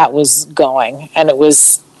where that was going, and it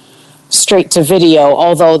was straight to video.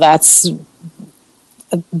 Although that's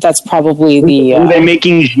probably the are they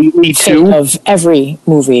making Gigli too of every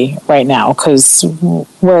movie right now, because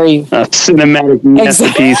where you cinematic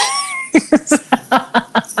masterpiece.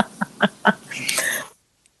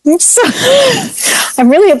 I'm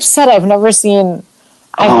really upset. I've never seen.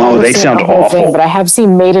 They sound awful. But I have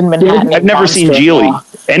seen Made in Manhattan. I've never seen Gigli.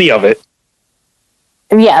 Any of it.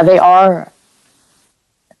 Yeah, they are.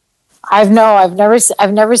 I've never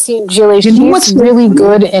seen Gigli. She's really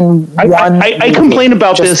good in one. I complain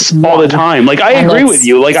about this all the time. Like, I agree with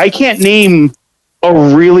you. Like, I can't name a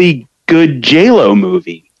really good J-Lo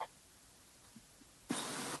movie.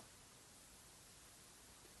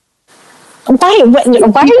 Why are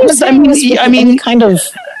you saying this? I mean, kind of.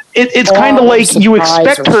 It's kind of like you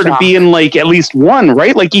expect her to be in like at least one,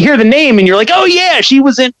 right? Like, you hear the name and you're like, oh yeah, she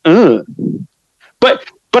was in.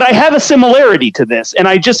 But I have a similarity to this, and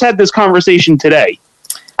I just had this conversation today.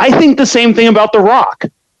 I think the same thing about The Rock.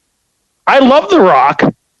 I love The Rock,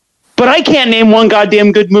 but I can't name one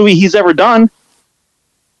goddamn good movie he's ever done.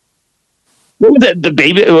 What was it? The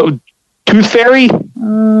baby Tooth Fairy?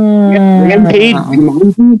 Rampage?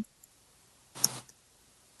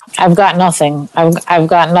 I've got nothing. I've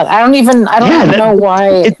got nothing. I don't even know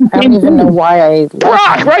why. I don't even know why I. The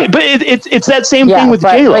Rock, right? But it's that same thing with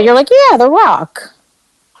J-Lo. But you're like, yeah, The Rock.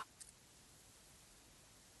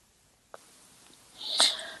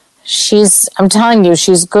 I'm telling you,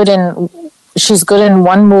 she's good in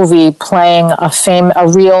one movie playing a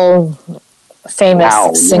real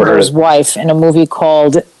famous singer's wife in a movie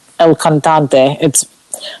called El Cantante.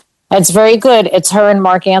 It's very good. It's her and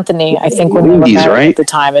Mark Anthony. I think when they were married at the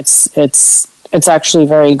time, it's actually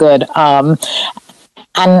very good. And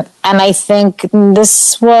I think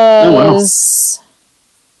this was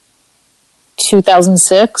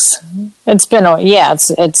 2006. It's been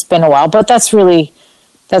a while, but that's really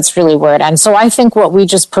weird. And so I think what we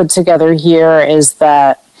just put together here is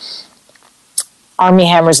that Army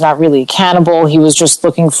Hammer's not really a cannibal. He was just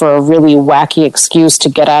looking for a really wacky excuse to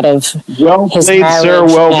get out of Well his played, marriage sir.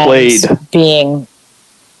 Well and played. being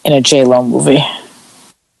in a J-Lo movie.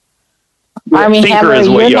 Army Thinker Hammer, is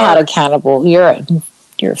what you're you not are. a cannibal. You're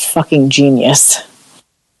a fucking genius.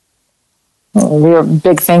 You're a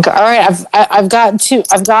big thinker. All right, I've got two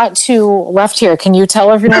left here. Can you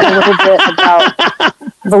tell everyone a little bit about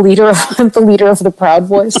the leader of the Proud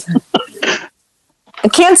Boys? I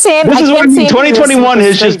can't say. This is what I mean. say 2021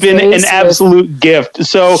 has just been an with- absolute gift.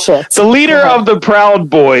 So Shit. the leader Yeah. of the Proud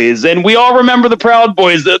Boys, and we all remember the Proud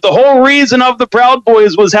Boys. The whole reason of the Proud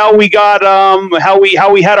Boys was how we got how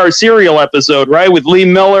we had our serial episode, right, with Lee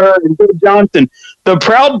Miller and Bill Johnson. The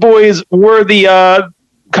Proud Boys were the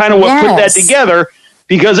kind of what put that Yes. together,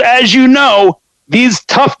 because as you know, these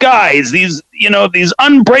tough guys, these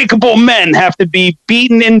unbreakable men have to be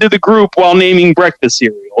beaten into the group while naming breakfast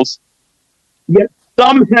cereals. Yet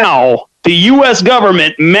somehow the U.S.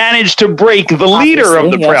 government managed to break the leader of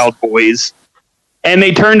the Obviously, yes. Proud Boys, and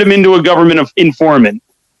they turned him into a government informant.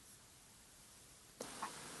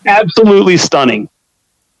 Absolutely stunning.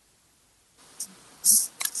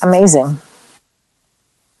 Amazing.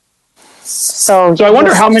 So I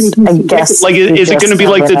wonder how many. I guess. Like, is it going to be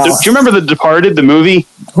like the? Do you remember The Departed, the movie?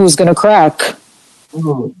 Who's going to crack?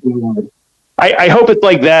 I hope it's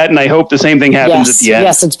like that, and I hope the same thing happens at the end.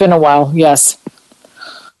 Yes, it's been a while. Yes.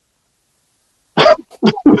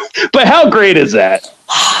 But how great is that?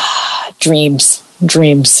 Dreams.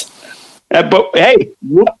 But hey,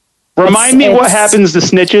 remind me what happens to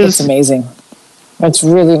It's snitches. amazing. It's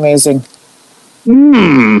really amazing.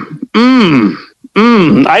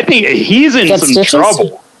 I think he's in Get some stitches?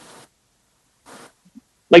 trouble.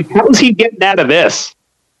 Like, how's he getting out of this?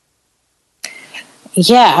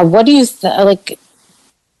 Yeah. What do you like?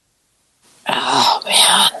 Oh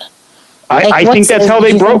man. I think that's how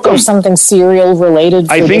they broke him. There's something serial related.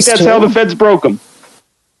 I think that's how the feds broke him.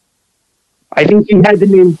 I think he had to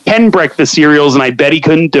name 10 breakfast cereals, and I bet he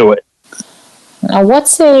couldn't do it. Now,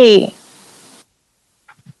 what's a?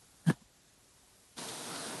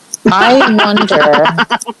 I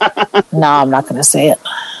wonder. No, I'm not going to say it.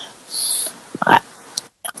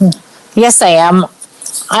 Yes, I am.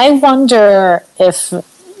 I wonder if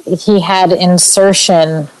he had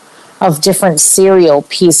insertion of different cereal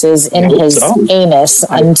pieces in his anus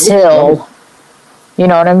until, you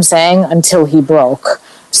know what I'm saying? Until he broke.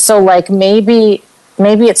 So, like, maybe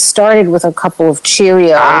it started with a couple of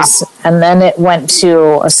Cheerios, and then it went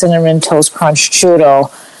to a Cinnamon Toast Crunch Churro,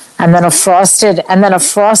 and then a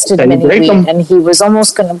frosted mini wheat, and he was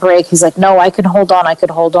almost going to break. He's like, "No, I could hold on,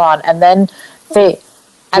 and then they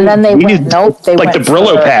went, nope, they like went the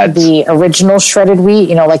Brillo for pads. the original shredded wheat,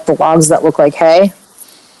 you know, like the logs that look like hay.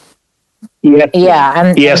 Yeah,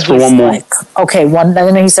 and he asked for he's one more. like, okay, one, and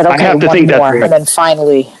then he said, okay, I have to one think that's more, right. and then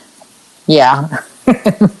finally, yeah.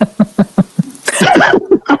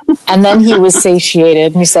 And then he was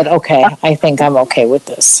satiated, and he said, okay, I think I'm okay with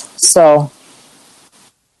this. So,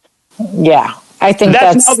 yeah, I think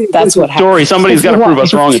that's what happened. Story. Somebody's If got to you prove want-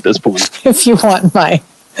 us wrong at this point. If you want my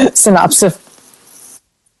synopsis.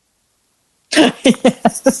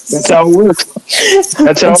 That's how it works.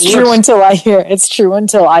 That's how It's it true works.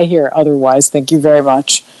 until I hear otherwise. Thank you very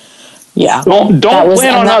much. Yeah. Don't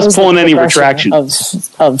plan on us pulling any retraction. of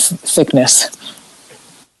thickness.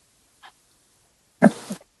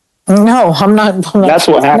 No, I'm not. That's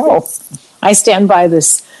what happened. No. I stand by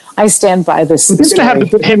this. They're going to have to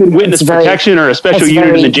story. put him in witness It's very- protection or a special it's unit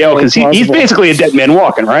in very, the jail, very because he's plausible. basically a dead man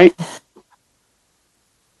walking, right?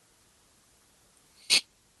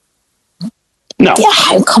 No.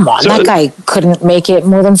 Yeah, come on. So- That guy couldn't make it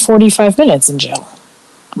more than 45 minutes in jail.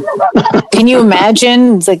 Can you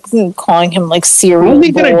imagine, like, calling him like cereal How's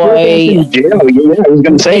he gonna jerk off boy? in jail? Yeah, I was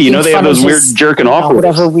going to say, making they have fun of those weird his, jerking off.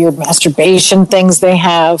 whatever weird masturbation things they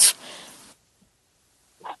have.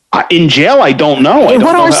 In jail, I don't know. Hey, I don't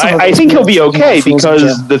what know. are some of I those think he'll weird be okay rules in jail?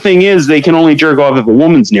 because the thing is, they can only jerk off if a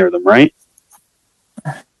woman's near them, right?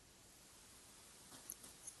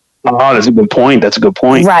 Oh, that's a good point. That's a good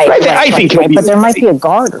point. Right. I think he'll be but there might okay. be a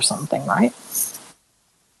guard or something, right?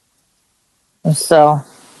 So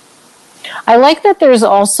I like that there's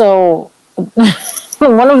also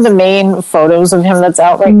one of the main photos of him that's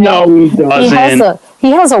out right now. No, he doesn't.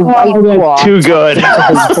 He has a white claw Too good. into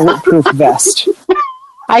his bulletproof vest.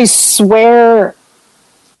 I swear.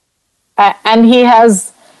 And he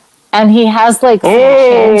has like some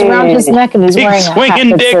chains around his neck, and he's Big wearing a hat swinging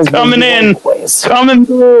that dick says coming "The in." Boys." Coming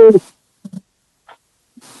through.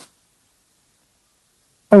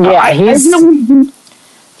 Yeah,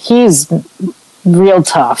 he's real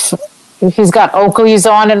tough. He's got Oakley's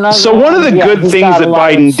on another. So one of the good things that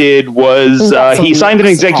Biden did was he signed an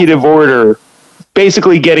executive order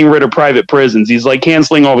basically getting rid of private prisons. He's like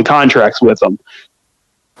canceling all the contracts with them.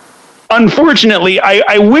 Unfortunately,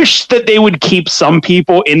 I wish that they would keep some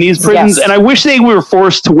people in these prisons, and I wish they were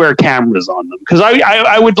forced to wear cameras on them, because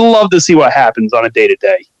I would love to see what happens on a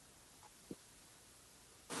day-to-day.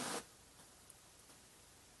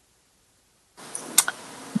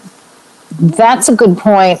 That's a good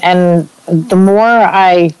point, and the more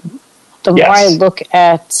I look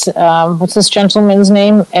at what's this gentleman's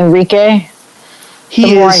name, Enrique.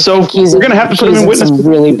 He is so. We're going to have to put him in witness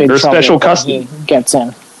really big or special custody. He gets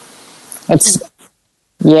in. It's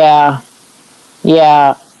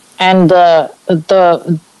and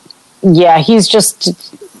he's just.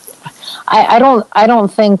 I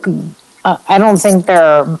don't think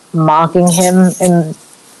they're mocking him in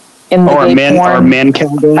the gay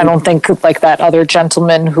porn. I don't think like that other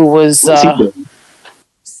gentleman who was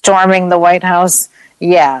storming the White House.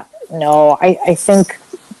 Yeah, no, I think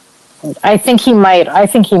he might. I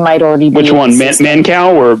think he might already be. Which one,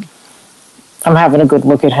 Mancow or? I'm having a good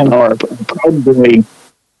look at him. Or probably.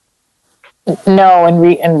 No,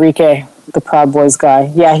 Enrique, the Proud Boys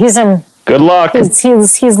guy. Yeah, he's in. Good luck. He's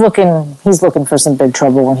looking for some big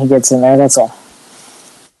trouble when he gets in there. That's all.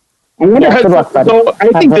 Good luck, buddy. So I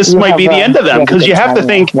think this might be the end of them, because you have to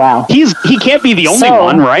think, wow, he can't be the only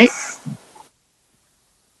one, right?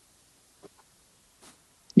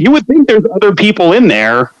 You would think there's other people in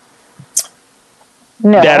there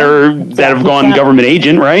that have gone government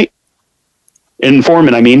agent, right?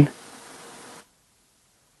 Informant, I mean.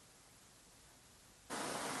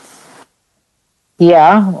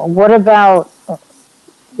 Yeah. What about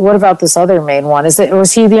this other main one?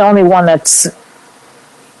 Was he the only one that's?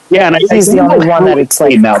 Yeah, and he's the only one that it's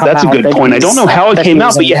like. That's a good point. I don't know how it came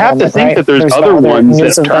out, but you have to think that there's other ones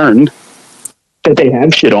that turned that they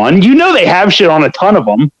have shit on. You know, they have shit on a ton of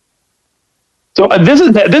them. So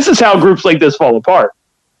this is how groups like this fall apart.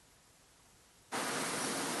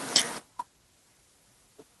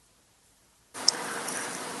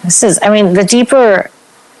 The deeper.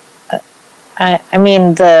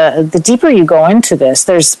 The deeper you go into this,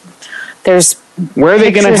 there's. Where are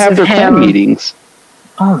they going to have their clan meetings?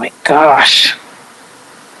 Oh my gosh.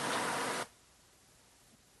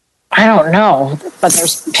 I don't know, but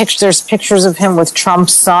there's pictures of him with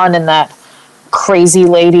Trump's son and that crazy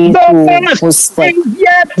lady who was like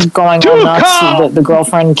going all nuts. The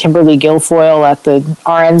girlfriend Kimberly Guilfoyle at the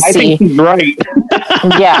RNC. I think she's right.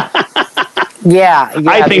 yeah.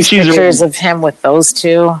 I think she's pictures of him with those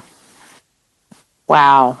two.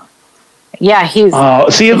 Wow. Yeah, he's.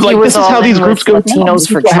 This is how these groups go. Latinos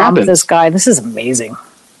for Trump. This guy. This is amazing.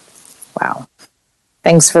 Wow.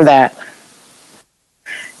 Thanks for that.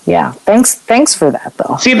 Yeah. Thanks for that,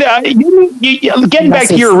 though. See, getting back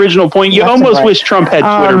to your original point, you almost wish Trump had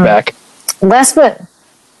Twitter back.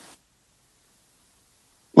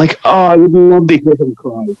 I would love to hear him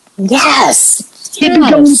cry. Yes. He'd be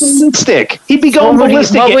going ballistic. He'd be going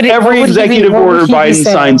ballistic at every executive order Biden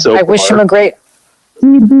signed so far. I wish him a great.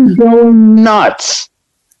 He'd be going nuts.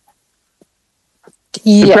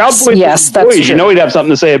 Yes, that's boys, true. You know he'd have something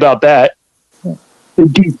to say about that. The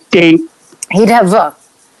deep state. He'd have.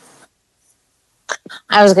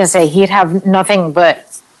 I was going to say he'd have nothing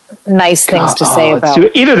but nice things to say about.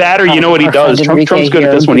 Either that, or you know what he does. Trump's good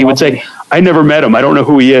at this one. He would say, "I never met him. I don't know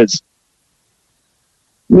who he is."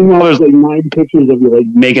 Meanwhile, there's like 9 pictures of you like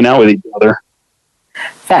making out with each other.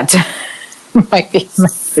 That might be.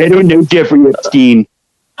 They don't know Jeffrey Epstein.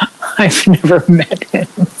 I've never met him.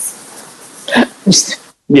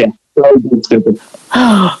 Yeah, stupid.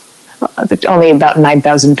 Only about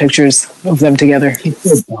 9,000 pictures of them together.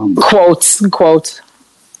 Quotes.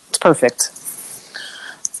 It's perfect.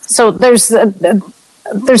 So there's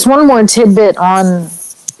one more tidbit on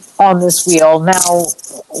this wheel. Now,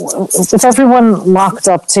 with everyone locked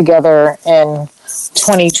up together in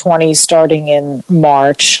 2020, starting in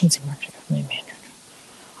March. Let's see, March, May.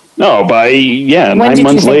 No, by 9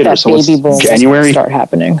 months later, so it's January. Start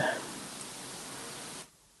happening.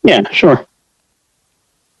 Yeah, sure.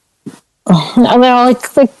 I mean,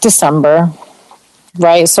 like December,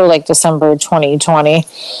 right? So like December 2020.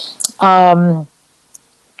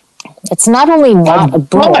 It's not only not a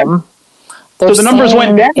boom. So the numbers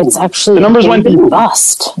went down. It's actually the numbers went down.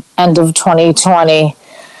 Bust end of 2020.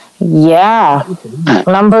 Yeah,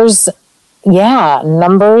 numbers. Yeah,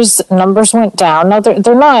 numbers went down. No,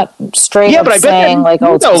 they're not straight up saying like,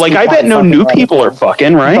 oh, no, like I bet no new people are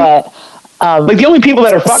fucking, right? But like the only people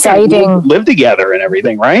that are fucking live together and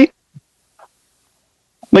everything, right?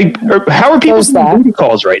 Like, how are people doing booty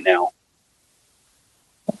calls right now?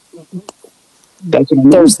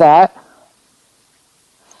 There's that.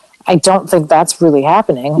 I don't think that's really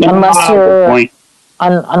happening unless you're. I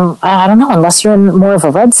don't know, unless you're in more of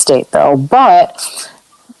a red state, though. But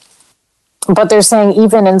they're saying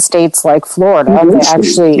even in states like Florida, they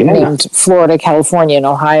actually named Florida, California, and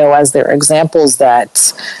Ohio as their examples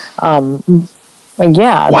that. Wow,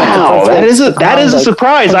 that is a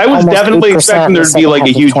surprise. I was definitely expecting there to be like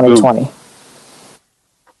a huge boom.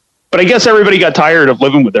 But I guess everybody got tired of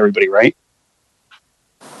living with everybody, right?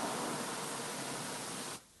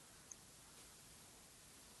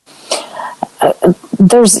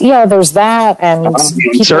 There's that, and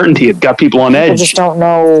the uncertainty. It got people on edge. People just don't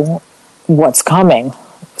know what's coming.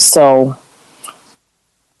 So,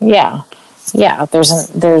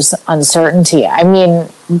 there's uncertainty. I mean,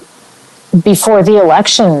 before the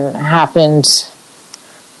election happened,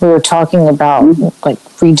 we were talking about like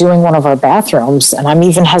redoing one of our bathrooms, and I'm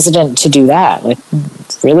even hesitant to do that. Like,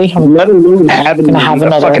 really? Let alone having going to have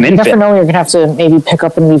another. Fucking you never know. You're going to have to maybe pick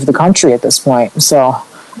up and leave the country at this point. So,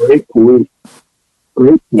 great point.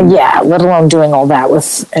 Yeah, let alone doing all that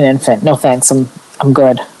with an infant. No thanks. I'm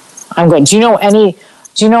good. Do you know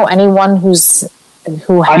anyone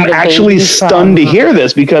who had I'm actually stunned to hear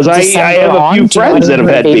this because I have a few friends that have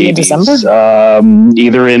had babies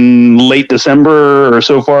either in late December or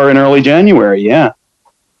so far in early January. Yeah,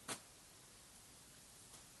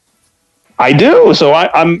 I do. So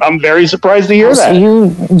I'm very surprised to hear that.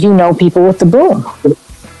 You know people with the boom.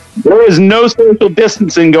 There is no social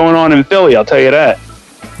distancing going on in Philly, I'll tell you that.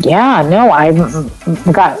 Yeah, no, I've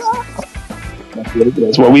got...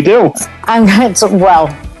 That's what we do.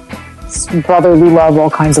 It's brotherly love, all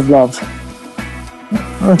kinds of love.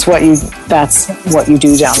 That's what you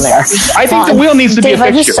do down there. I think the wheel needs to be a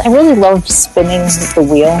fixture. I really love spinning the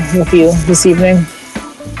wheel with you this evening.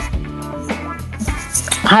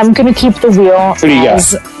 I'm going to keep the wheel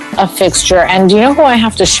as a fixture. And do you know who I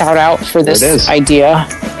have to shout out for this idea?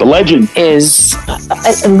 The legend. Is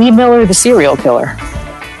Lee Miller, the serial killer.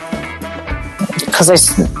 Because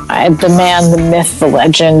the man, the myth, the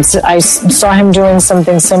legend, I saw him doing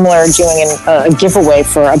something similar, doing a giveaway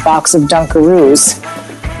for a box of Dunkaroos.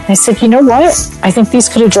 I said, you know what? I think these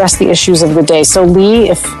could address the issues of the day. So Lee,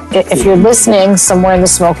 if you're listening somewhere in the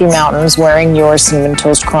Smoky Mountains wearing your Cinnamon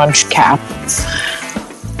Toast Crunch cap,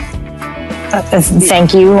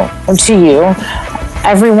 thank you to you.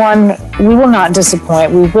 Everyone, we will not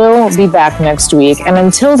disappoint. We will be back next week. And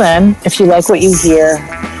until then, if you like what you hear,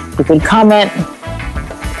 you can comment,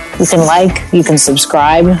 you can like, you can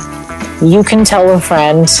subscribe, you can tell a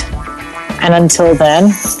friend. And until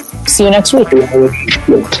then, see you next week.